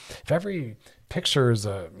is. If every picture is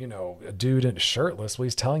a dude shirtless, well,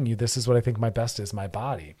 he's telling you, this is what I think my best is, my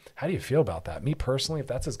body. How do you feel about that? Me personally, if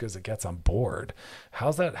that's as good as it gets, I'm bored.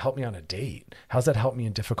 How's that help me on a date? How's that help me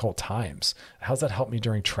in difficult times? How's that help me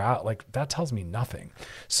during travel? Like, that tells me nothing.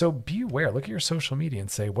 So be aware, look at your social media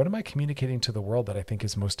and say, what am I communicating to the world that I think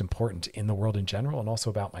is most important in the world in general, and also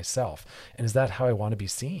about myself? And is that how I want to be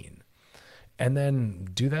seen? And then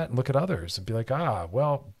do that and look at others and be like,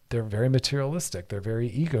 well, they're very materialistic. They're very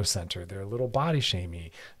ego-centered. They're a little body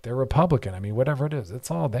shamey. They're Republican. I mean, whatever it is,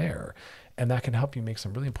 it's all there. And that can help you make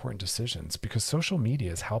some really important decisions, because social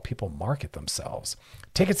media is how people market themselves.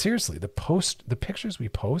 Take it seriously. The pictures we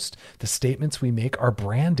post, the statements we make are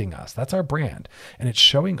branding us. That's our brand. And it's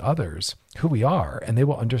showing others who we are, and they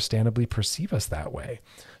will understandably perceive us that way.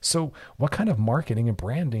 So what kind of marketing and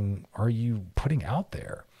branding are you putting out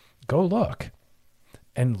there? Go look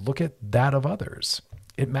and look at that of others.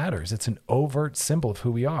 It matters. It's an overt symbol of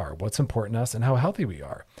who we are, what's important to us, and how healthy we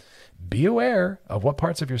are. Be aware of what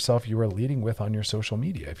parts of yourself you are leading with on your social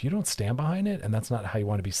media. If you don't stand behind it and that's not how you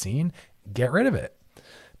want to be seen, get rid of it.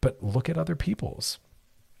 But look at other people's.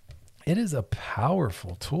 It is a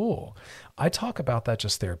powerful tool. I talk about that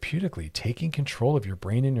just therapeutically, taking control of your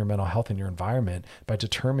brain and your mental health and your environment by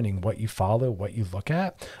determining what you follow, what you look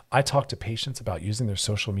at. I talk to patients about using their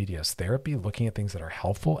social media as therapy, looking at things that are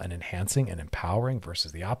helpful and enhancing and empowering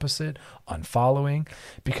versus the opposite, unfollowing,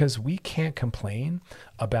 because we can't complain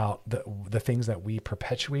about the things that we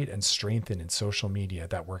perpetuate and strengthen in social media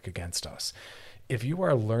that work against us. If you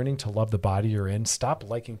are learning to love the body you're in, stop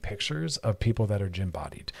liking pictures of people that are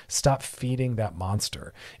gym-bodied. Stop feeding that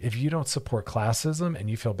monster. If you don't support classism and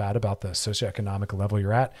you feel bad about the socioeconomic level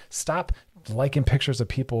you're at, stop liking pictures of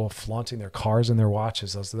people flaunting their cars and their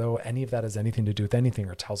watches as though any of that has anything to do with anything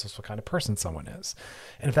or tells us what kind of person someone is.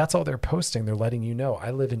 And if that's all they're posting, they're letting you know,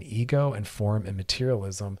 I live in ego and form and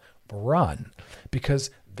materialism. Run,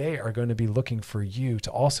 because they are going to be looking for you to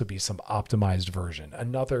also be some optimized version,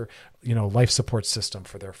 another, life support system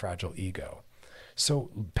for their fragile ego. So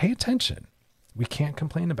pay attention. We can't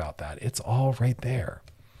complain about that. It's all right there.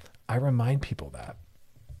 I remind people that.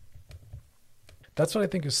 That's what I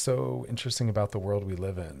think is so interesting about the world we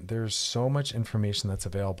live in. There's so much information that's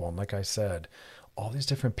available. And like I said, all these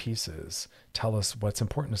different pieces tell us what's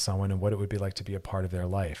important to someone and what it would be like to be a part of their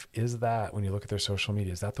life. Is that, when you look at their social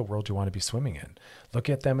media, is that the world you want to be swimming in? Look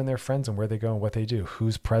at them and their friends and where they go and what they do,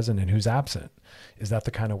 who's present and who's absent. Is that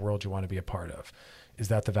the kind of world you want to be a part of? Is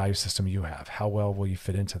that the value system you have? How well will you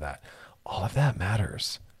fit into that? All of that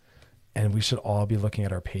matters. And we should all be looking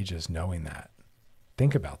at our pages knowing that.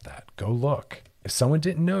 Think about that. Go look. If someone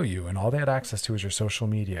didn't know you and all they had access to was your social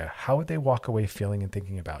media, how would they walk away feeling and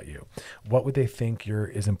thinking about you? What would they think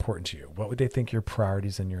is important to you? What would they think your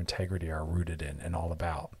priorities and your integrity are rooted in and all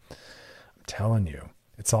about? I'm telling you,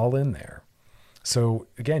 it's all in there. So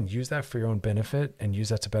again, use that for your own benefit and use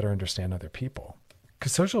that to better understand other people.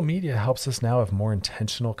 Because social media helps us now have more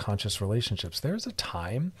intentional, conscious relationships. There's a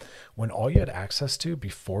time when all you had access to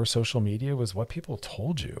before social media was what people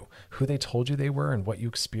told you, who they told you they were, and what you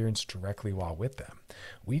experienced directly while with them.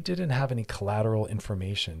 We didn't have any collateral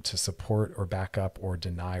information to support or back up or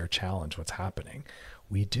deny or challenge what's happening.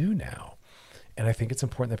 We do now. And I think it's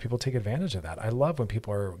important that people take advantage of that. I love when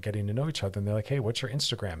people are getting to know each other and they're like, hey, what's your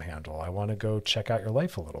Instagram handle? I want to go check out your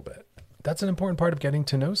life a little bit. That's an important part of getting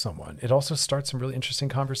to know someone. It also starts some really interesting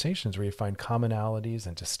conversations where you find commonalities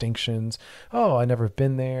and distinctions. Oh, I never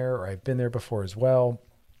been there, or I've been there before as well,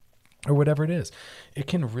 or whatever it is. It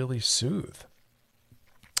can really soothe.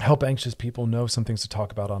 Help anxious people know some things to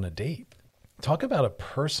talk about on a date. Talk about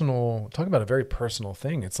a very personal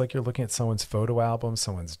thing. It's like you're looking at someone's photo album,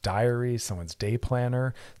 someone's diary, someone's day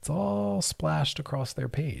planner. It's all splashed across their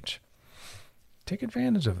page. Take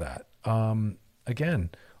advantage of that.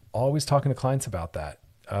 Again, always talking to clients about that.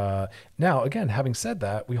 Now, again, having said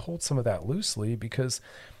that, we hold some of that loosely because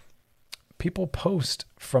people post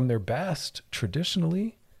from their best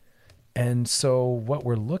traditionally. And so what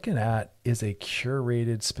we're looking at is a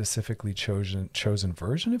curated, specifically chosen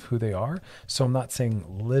version of who they are. So I'm not saying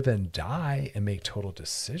live and die and make total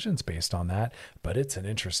decisions based on that, but it's an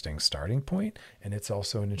interesting starting point, and it's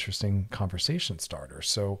also an interesting conversation starter.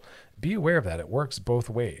 So be aware of that. It works both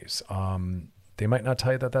ways. They might not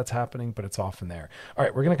tell you that that's happening, but it's often there. All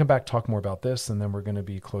right, we're going to come back, talk more about this, and then we're going to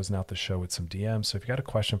be closing out the show with some DMs. So if you got a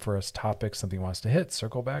question for us, topic, something you want us to hit,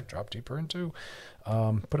 circle back, drop deeper into,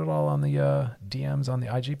 put it all on the DMs on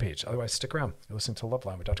the IG page. Otherwise, stick around. You're listening to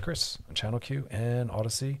Loveline with Dr. Chris on Channel Q and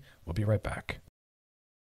Odyssey. We'll be right back.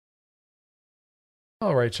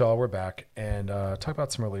 All right, y'all, we're back and talk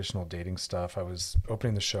about some relational dating stuff. I was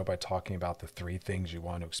opening the show by talking about the 3 things you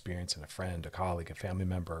want to experience in a friend, a colleague, a family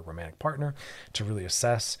member, a romantic partner, to really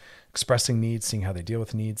assess expressing needs, seeing how they deal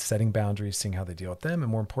with needs, setting boundaries, seeing how they deal with them,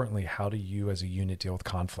 and more importantly, how do you as a unit deal with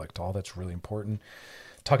conflict? All that's really important.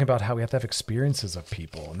 Talking about how we have to have experiences of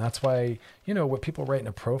people. And that's why, what people write in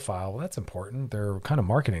a profile, well, that's important. They're kind of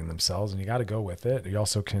marketing themselves and you got to go with it. You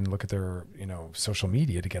also can look at their, social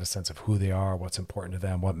media to get a sense of who they are, what's important to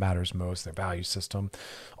them, what matters most, their value system.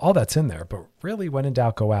 All that's in there. But really, when in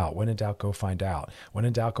doubt, go out. When in doubt, go find out. When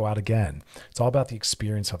in doubt, go out again. It's all about the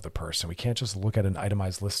experience of the person. We can't just look at an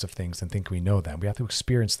itemized list of things and think we know them. We have to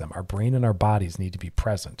experience them. Our brain and our bodies need to be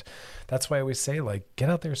present. That's why I always say, get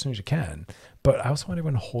out there as soon as you can. But I also want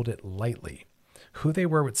everyone to hold it lightly. Who they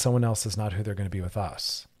were with someone else is not who they're going to be with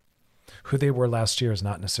us. Who they were last year is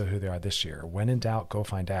not necessarily who they are this year. When in doubt, go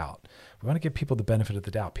find out. We want to give people the benefit of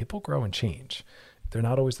the doubt. People grow and change. They're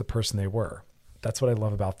not always the person they were. That's what I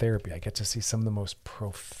love about therapy. I get to see some of the most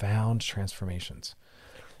profound transformations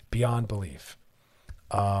beyond belief.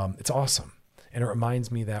 It's awesome. And it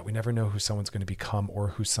reminds me that we never know who someone's going to become or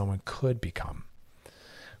who someone could become.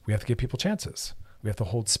 We have to give people chances. We have to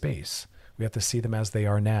hold space. We have to see them as they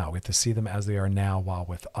are now. We have to see them as they are now while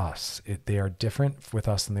with us. They are different with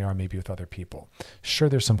us than they are maybe with other people. Sure,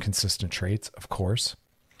 there's some consistent traits, of course,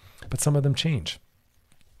 but some of them change.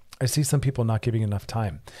 I see some people not giving enough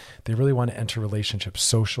time. They really want to enter relationships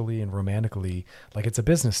socially and romantically like it's a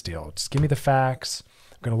business deal. Just give me the facts.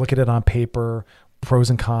 I'm going to look at it on paper, pros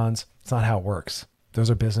and cons. It's not how it works. Those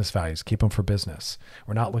are business values. Keep them for business.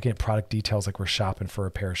 We're not looking at product details like we're shopping for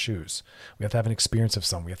a pair of shoes. We have to have an experience of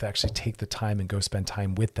someone. We have to actually take the time and go spend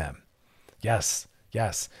time with them. Yes.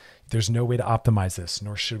 There's no way to optimize this,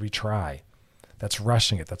 nor should we try. That's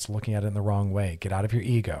rushing it. That's looking at it in the wrong way. Get out of your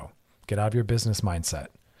ego. Get out of your business mindset.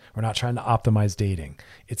 We're not trying to optimize dating.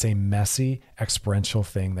 It's a messy, experiential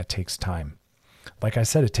thing that takes time. Like I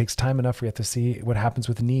said, it takes time enough. We have to see what happens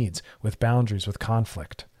with needs, with boundaries, with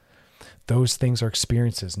conflict. Those things are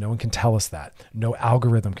experiences. No one can tell us that. No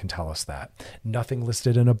algorithm can tell us that. Nothing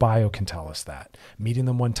listed in a bio can tell us that. Meeting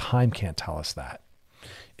them one time can't tell us that.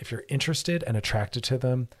 If you're interested and attracted to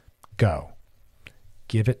them, go.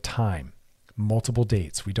 Give it time. Multiple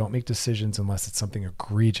dates. We don't make decisions unless it's something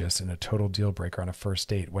egregious and a total deal breaker on a first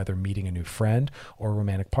date, whether meeting a new friend or a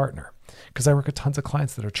romantic partner. Because I work with tons of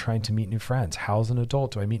clients that are trying to meet new friends. How as an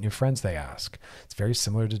adult do I meet new friends, they ask. It's very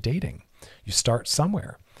similar to dating. You start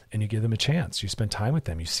somewhere and you give them a chance. You spend time with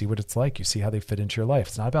them. You see what it's like. You see how they fit into your life.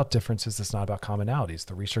 It's not about differences. It's not about commonalities.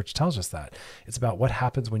 The research tells us that. It's about what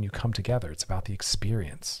happens when you come together. It's about the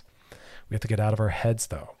experience. We have to get out of our heads,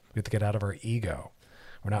 though. We have to get out of our ego.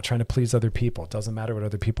 We're not trying to please other people. It doesn't matter what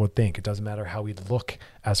other people would think. It doesn't matter how we look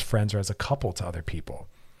as friends or as a couple to other people.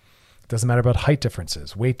 It doesn't matter about height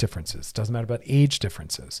differences, weight differences. It doesn't matter about age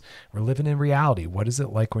differences. We're living in reality. What is it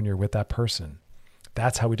like when you're with that person?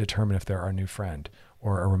 That's how we determine if they're our new friend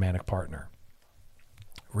or a romantic partner.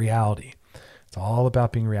 Reality. It's all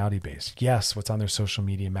about being reality-based. Yes, what's on their social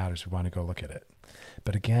media matters. We want to go look at it.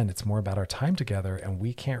 But again, it's more about our time together, and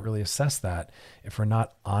we can't really assess that if we're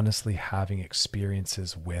not honestly having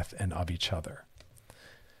experiences with and of each other.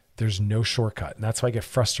 There's no shortcut. And that's why I get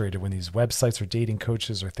frustrated when these websites or dating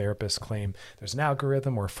coaches or therapists claim there's an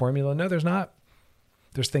algorithm or a formula. No, there's not.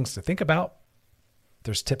 There's things to think about.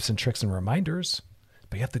 There's tips and tricks and reminders,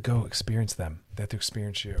 but you have to go experience them. They have to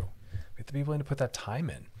experience you. We have to be willing to put that time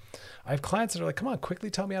in. I have clients that are like, come on, quickly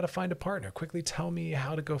tell me how to find a partner. Quickly tell me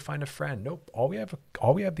how to go find a friend. Nope. All we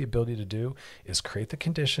have the ability to do is create the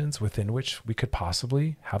conditions within which we could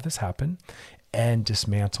possibly have this happen and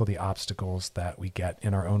dismantle the obstacles that we get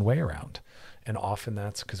in our own way around. And often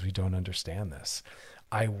that's because we don't understand this.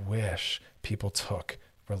 I wish people took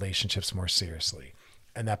relationships more seriously,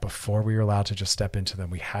 and that before we were allowed to just step into them,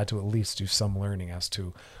 we had to at least do some learning as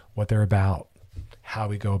to what they're about, how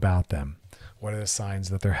we go about them. What are the signs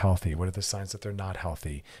that they're healthy? What are the signs that they're not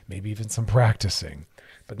healthy? Maybe even some practicing,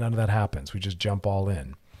 but none of that happens. We just jump all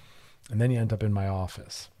in. And then you end up in my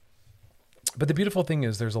office. But the beautiful thing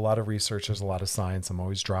is there's a lot of research, there's a lot of science. I'm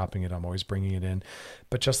always dropping it. I'm always bringing it in.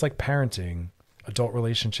 But just like parenting, adult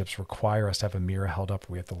relationships require us to have a mirror held up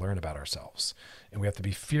where we have to learn about ourselves. And we have to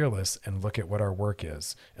be fearless and look at what our work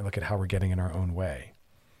is and look at how we're getting in our own way.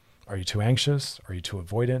 Are you too anxious? Are you too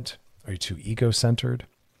avoidant? Are you too ego-centered?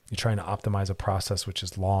 You're trying to optimize a process which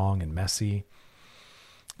is long and messy.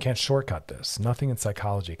 Can't shortcut this. Nothing in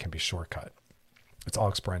psychology can be shortcut. It's all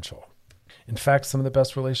experiential. In fact, some of the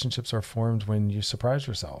best relationships are formed when you surprise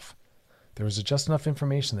yourself. There was just enough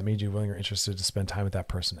information that made you willing or interested to spend time with that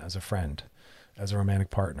person as a friend, as a romantic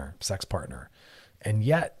partner, sex partner. And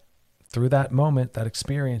yet, through that moment, that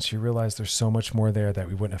experience, you realize there's so much more there that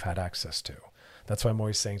we wouldn't have had access to. That's why I'm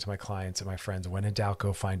always saying to my clients and my friends, when in doubt,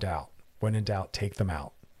 go find out. When in doubt, take them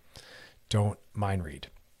out. Don't mind read.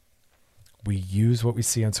 We use what we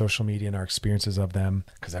see on social media and our experiences of them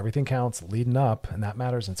because everything counts leading up, and that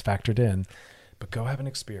matters and it's factored in. But go have an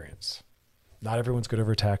experience. Not everyone's good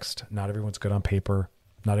over text. Not everyone's good on paper.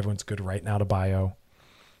 Not everyone's good writing out a bio.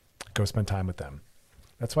 Go spend time with them.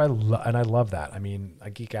 That's why I love that. I mean,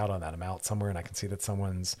 I geek out on that. I'm out somewhere and I can see that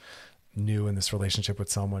someone's new in this relationship with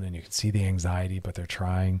someone, and you can see the anxiety, but they're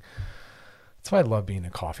trying. That's why I love being in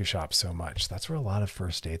a coffee shop so much. That's where a lot of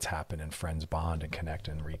first dates happen and friends bond and connect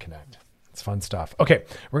and reconnect. It's fun stuff. Okay,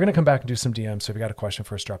 we're going to come back and do some DMs. So if you got a question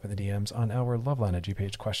for us, drop in the DMs on our Loveline IG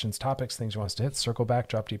page. Questions, topics, things you want us to hit, circle back,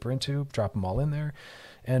 drop deeper into, drop them all in there.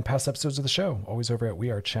 And past episodes of the show, always over at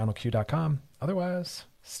wearechannelq.com. Otherwise,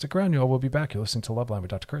 stick around, y'all. We'll be back. You're listening to Loveline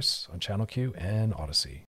with Dr. Chris on Channel Q and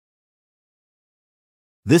Odyssey.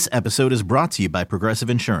 This episode is brought to you by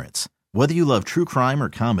Progressive Insurance. Whether you love true crime or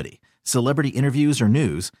comedy, celebrity interviews or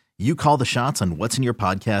news, you call the shots on what's in your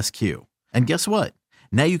podcast queue. And guess what?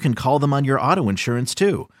 Now you can call them on your auto insurance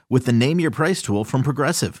too with the Name Your Price tool from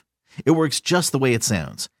Progressive. It works just the way it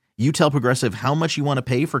sounds. You tell Progressive how much you want to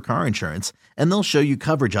pay for car insurance, and they'll show you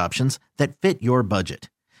coverage options that fit your budget.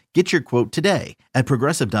 Get your quote today at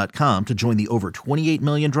Progressive.com to join the over 28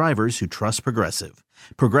 million drivers who trust Progressive.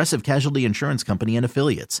 Progressive Casualty Insurance Company and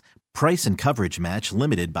Affiliates. Price and coverage match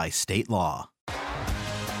limited by state law.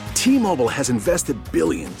 T-Mobile has invested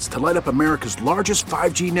billions to light up America's largest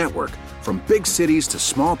 5G network, from big cities to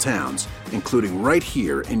small towns, including right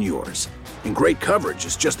here in yours. And great coverage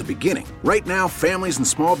is just the beginning. Right now, families and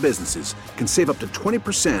small businesses can save up to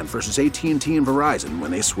 20% versus AT&T and Verizon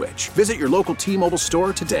when they switch. Visit your local T-Mobile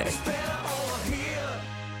store today.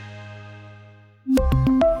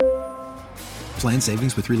 Plan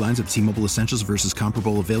savings with 3 lines of T-Mobile Essentials versus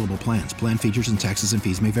comparable available plans. Plan features and taxes and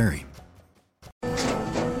fees may vary.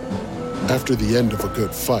 After the end of a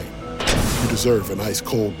good fight, you deserve an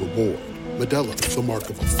ice-cold reward. Modelo is the mark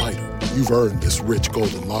of a fighter. You've earned this rich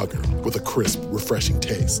golden lager with a crisp, refreshing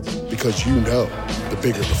taste. Because you know, the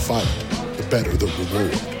bigger the fight, the better the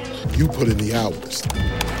reward. You put in the hours,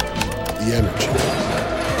 the energy,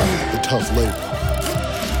 the tough labor.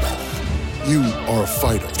 You are a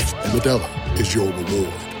fighter, and Modelo is your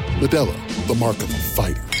reward. Modelo, the mark of a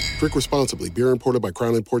fighter. Drink responsibly. Beer imported by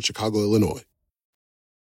Crown Imports, Chicago, Illinois.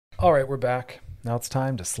 All right, we're back. Now it's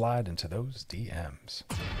time to slide into those DMs.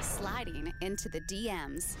 Sliding into the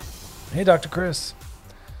DMs. Hey, Dr. Chris.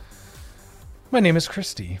 My name is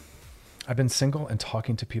Christy. I've been single and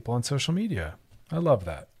talking to people on social media. I love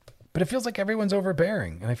that. But it feels like everyone's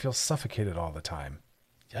overbearing, and I feel suffocated all the time.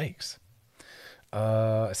 Yikes.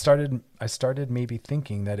 I started maybe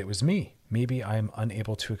thinking that it was me. Maybe I'm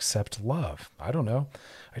unable to accept love. I don't know.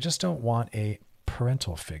 I just don't want a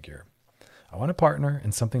parental figure. I want a partner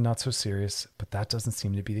and something not so serious, but that doesn't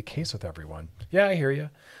seem to be the case with everyone. Yeah, I hear you.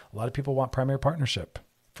 A lot of people want primary partnership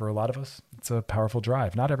for a lot of us, it's a powerful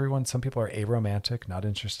drive. Not everyone. Some people are aromantic, not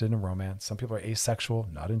interested in romance. Some people are asexual,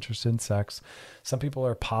 not interested in sex. Some people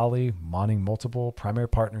are poly, wanting multiple primary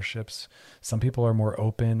partnerships. Some people are more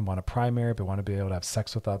open, want a primary, but want to be able to have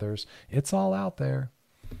sex with others. It's all out there,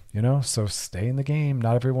 you know, so stay in the game.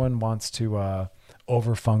 Not everyone wants to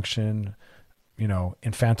overfunction, you know,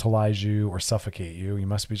 infantilize you or suffocate you. You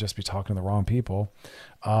must just be talking to the wrong people.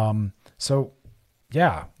 So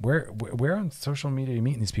yeah, where on social media are you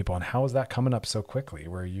meeting these people, and how is that coming up so quickly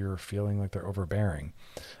where you're feeling like they're overbearing?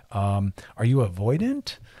 Are you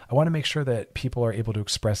avoidant? I want to make sure that people are able to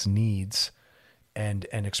express needs and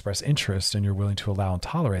express interest, and you're willing to allow and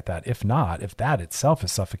tolerate that. If not, if that itself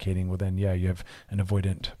is suffocating, well then yeah, you have an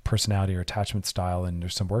avoidant personality or attachment style, and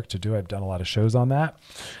there's some work to do. I've done a lot of shows on that.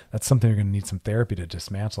 That's something you're going to need some therapy to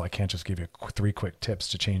dismantle. I can't just give you 3 quick tips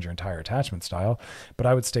to change your entire attachment style, but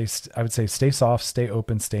I would say stay soft, stay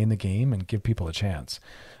open, stay in the game, and give people a chance.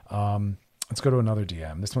 Let's go to another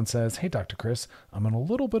DM. This one says, "Hey, Dr. Chris, I'm in a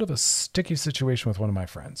little bit of a sticky situation with one of my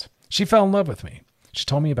friends. She fell in love with me. She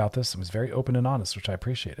told me about this and was very open and honest, which I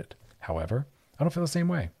appreciated. However, I don't feel the same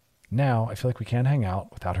way. Now I feel like we can't hang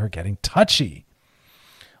out without her getting touchy.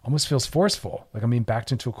 Almost feels forceful, like I'm being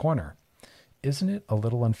backed into a corner. Isn't it a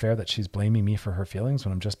little unfair that she's blaming me for her feelings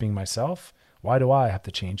when I'm just being myself? Why do I have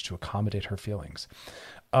to change to accommodate her feelings?"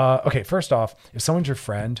 Okay, first off, if someone's your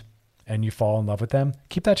friend and you fall in love with them,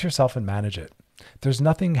 keep that to yourself and manage it. There's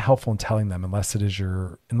nothing helpful in telling them unless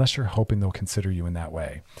you're hoping they'll consider you in that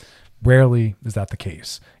way. Rarely is that the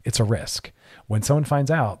case. It's a risk. When someone finds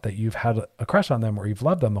out that you've had a crush on them or you've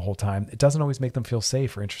loved them the whole time, it doesn't always make them feel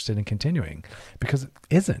safe or interested in continuing, because it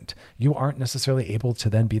isn't. You aren't necessarily able to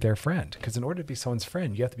then be their friend, because in order to be someone's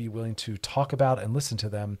friend, you have to be willing to talk about and listen to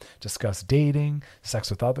them, discuss dating, sex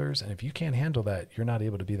with others. And if you can't handle that, you're not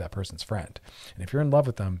able to be that person's friend. And if you're in love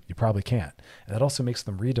with them, you probably can't. And that also makes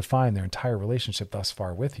them redefine their entire relationship thus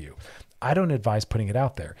far with you. I don't advise putting it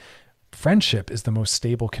out there. Friendship is the most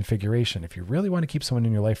stable configuration. If you really want to keep someone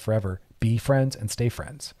in your life forever, be friends and stay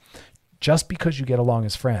friends. Just because you get along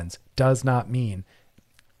as friends does not mean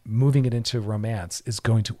moving it into romance is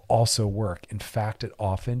going to also work. In fact, it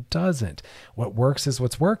often doesn't. What works is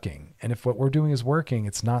what's working. And if what we're doing is working,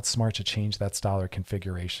 it's not smart to change that style or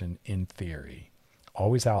configuration in theory.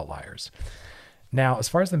 Always outliers. Now, as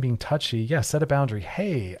far as them being touchy, yeah, set a boundary.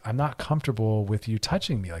 Hey, I'm not comfortable with you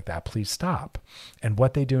touching me like that. Please stop. And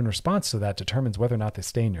what they do in response to that determines whether or not they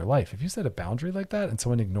stay in your life. If you set a boundary like that and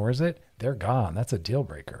someone ignores it, they're gone. That's a deal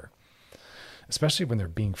breaker. Especially when they're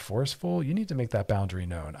being forceful, you need to make that boundary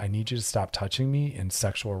known. I need you to stop touching me in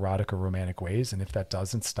sexual, erotic, or romantic ways. And if that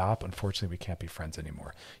doesn't stop, unfortunately, we can't be friends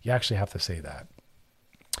anymore. You actually have to say that.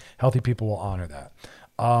 Healthy people will honor that.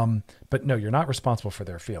 But no, you're not responsible for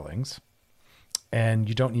their feelings. And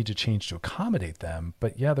you don't need to change to accommodate them.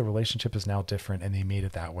 But yeah, the relationship is now different and they made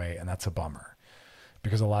it that way. And that's a bummer,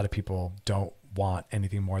 because a lot of people don't want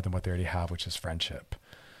anything more than what they already have, which is friendship.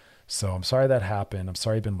 So I'm sorry that happened. I'm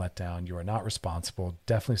sorry you've been let down. You are not responsible.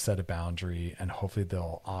 Definitely set a boundary, and hopefully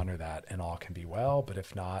they'll honor that and all can be well. But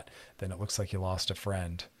if not, then it looks like you lost a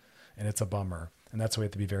friend, and it's a bummer. And that's why we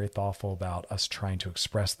have to be very thoughtful about us trying to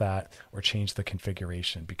express that or change the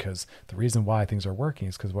configuration, because the reason why things are working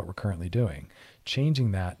is because of what we're currently doing.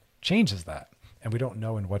 Changing that changes that, and we don't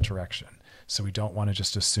know in what direction. So we don't want to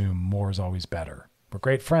just assume more is always better. We're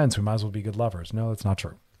great friends, we might as well be good lovers. No, that's not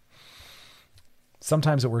true.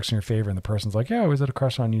 Sometimes it works in your favor and the person's like, yeah, I always had a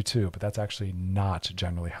crush on you too, but that's actually not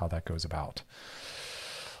generally how that goes about.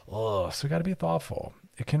 So we got to be thoughtful.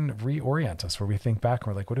 It can reorient us where we think back and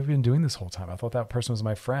we're like, what have we been doing this whole time? I thought that person was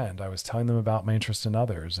my friend. I was telling them about my interest in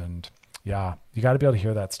others. And yeah, you got to be able to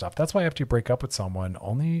hear that stuff. That's why after you break up with someone,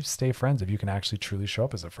 only stay friends if you can actually truly show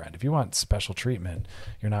up as a friend. If you want special treatment,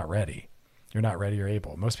 you're not ready. You're not ready or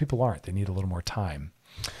able. Most people aren't. They need a little more time.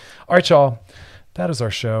 All right, y'all. That is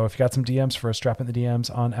our show. If you got some DMs for us, drop in the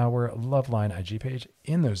DMs on our Loveline IG page.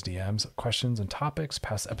 In those DMs, questions and topics,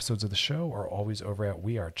 past episodes of the show are always over at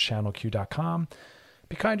wearechannelq.com.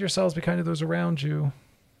 Be kind to yourselves. Be kind to those around you.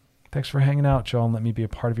 Thanks for hanging out, y'all, and let me be a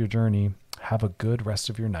part of your journey. Have a good rest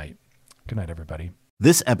of your night. Good night, everybody.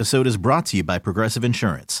 This episode is brought to you by Progressive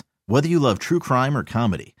Insurance. Whether you love true crime or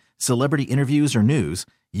comedy, celebrity interviews or news,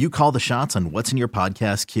 you call the shots on what's in your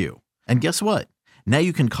podcast queue. And guess what? Now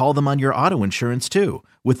you can call them on your auto insurance too,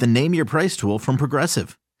 with the Name Your Price tool from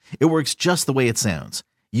Progressive. It works just the way it sounds.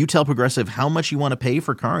 You tell Progressive how much you want to pay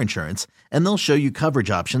for car insurance, and they'll show you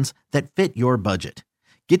coverage options that fit your budget.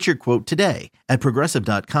 Get your quote today at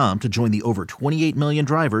Progressive.com to join the over 28 million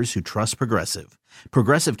drivers who trust Progressive.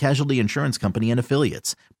 Progressive Casualty Insurance Company and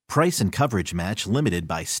Affiliates. Price and coverage match limited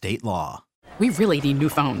by state law. We really need new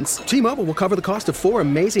phones. T-Mobile will cover the cost of 4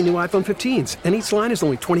 amazing new iPhone 15s, and each line is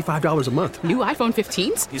only $25 a month. New iPhone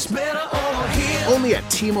 15s? It's better over here. Only at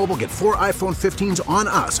T-Mobile, get 4 iPhone 15s on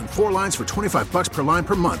us and 4 lines for $25 per line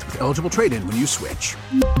per month with eligible trade-in when you switch.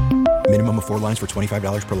 Minimum of 4 lines for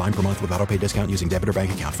 $25 per line per month with autopay discount using debit or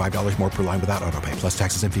bank account. $5 more per line without autopay, plus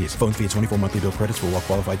taxes and fees. Phone fee at 24 monthly bill credits for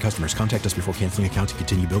well-qualified customers. Contact us before canceling account to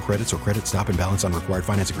continue bill credits or credit stop and balance on required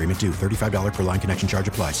finance agreement due. $35 per line connection charge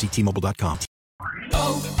applies. See T-Mobile.com.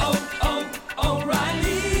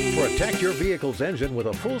 O'Reilly. Protect your vehicle's engine with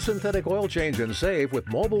a full synthetic oil change and save with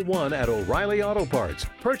Mobil 1 at O'Reilly Auto Parts.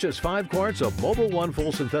 Purchase 5 quarts of Mobil 1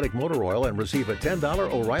 full synthetic motor oil and receive a $10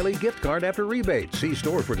 O'Reilly gift card after rebate. See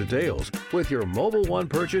store for details. With your Mobil 1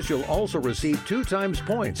 purchase, you'll also receive 2 times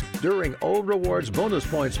points during O Rewards Bonus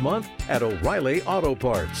Points Month at O'Reilly Auto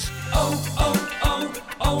Parts.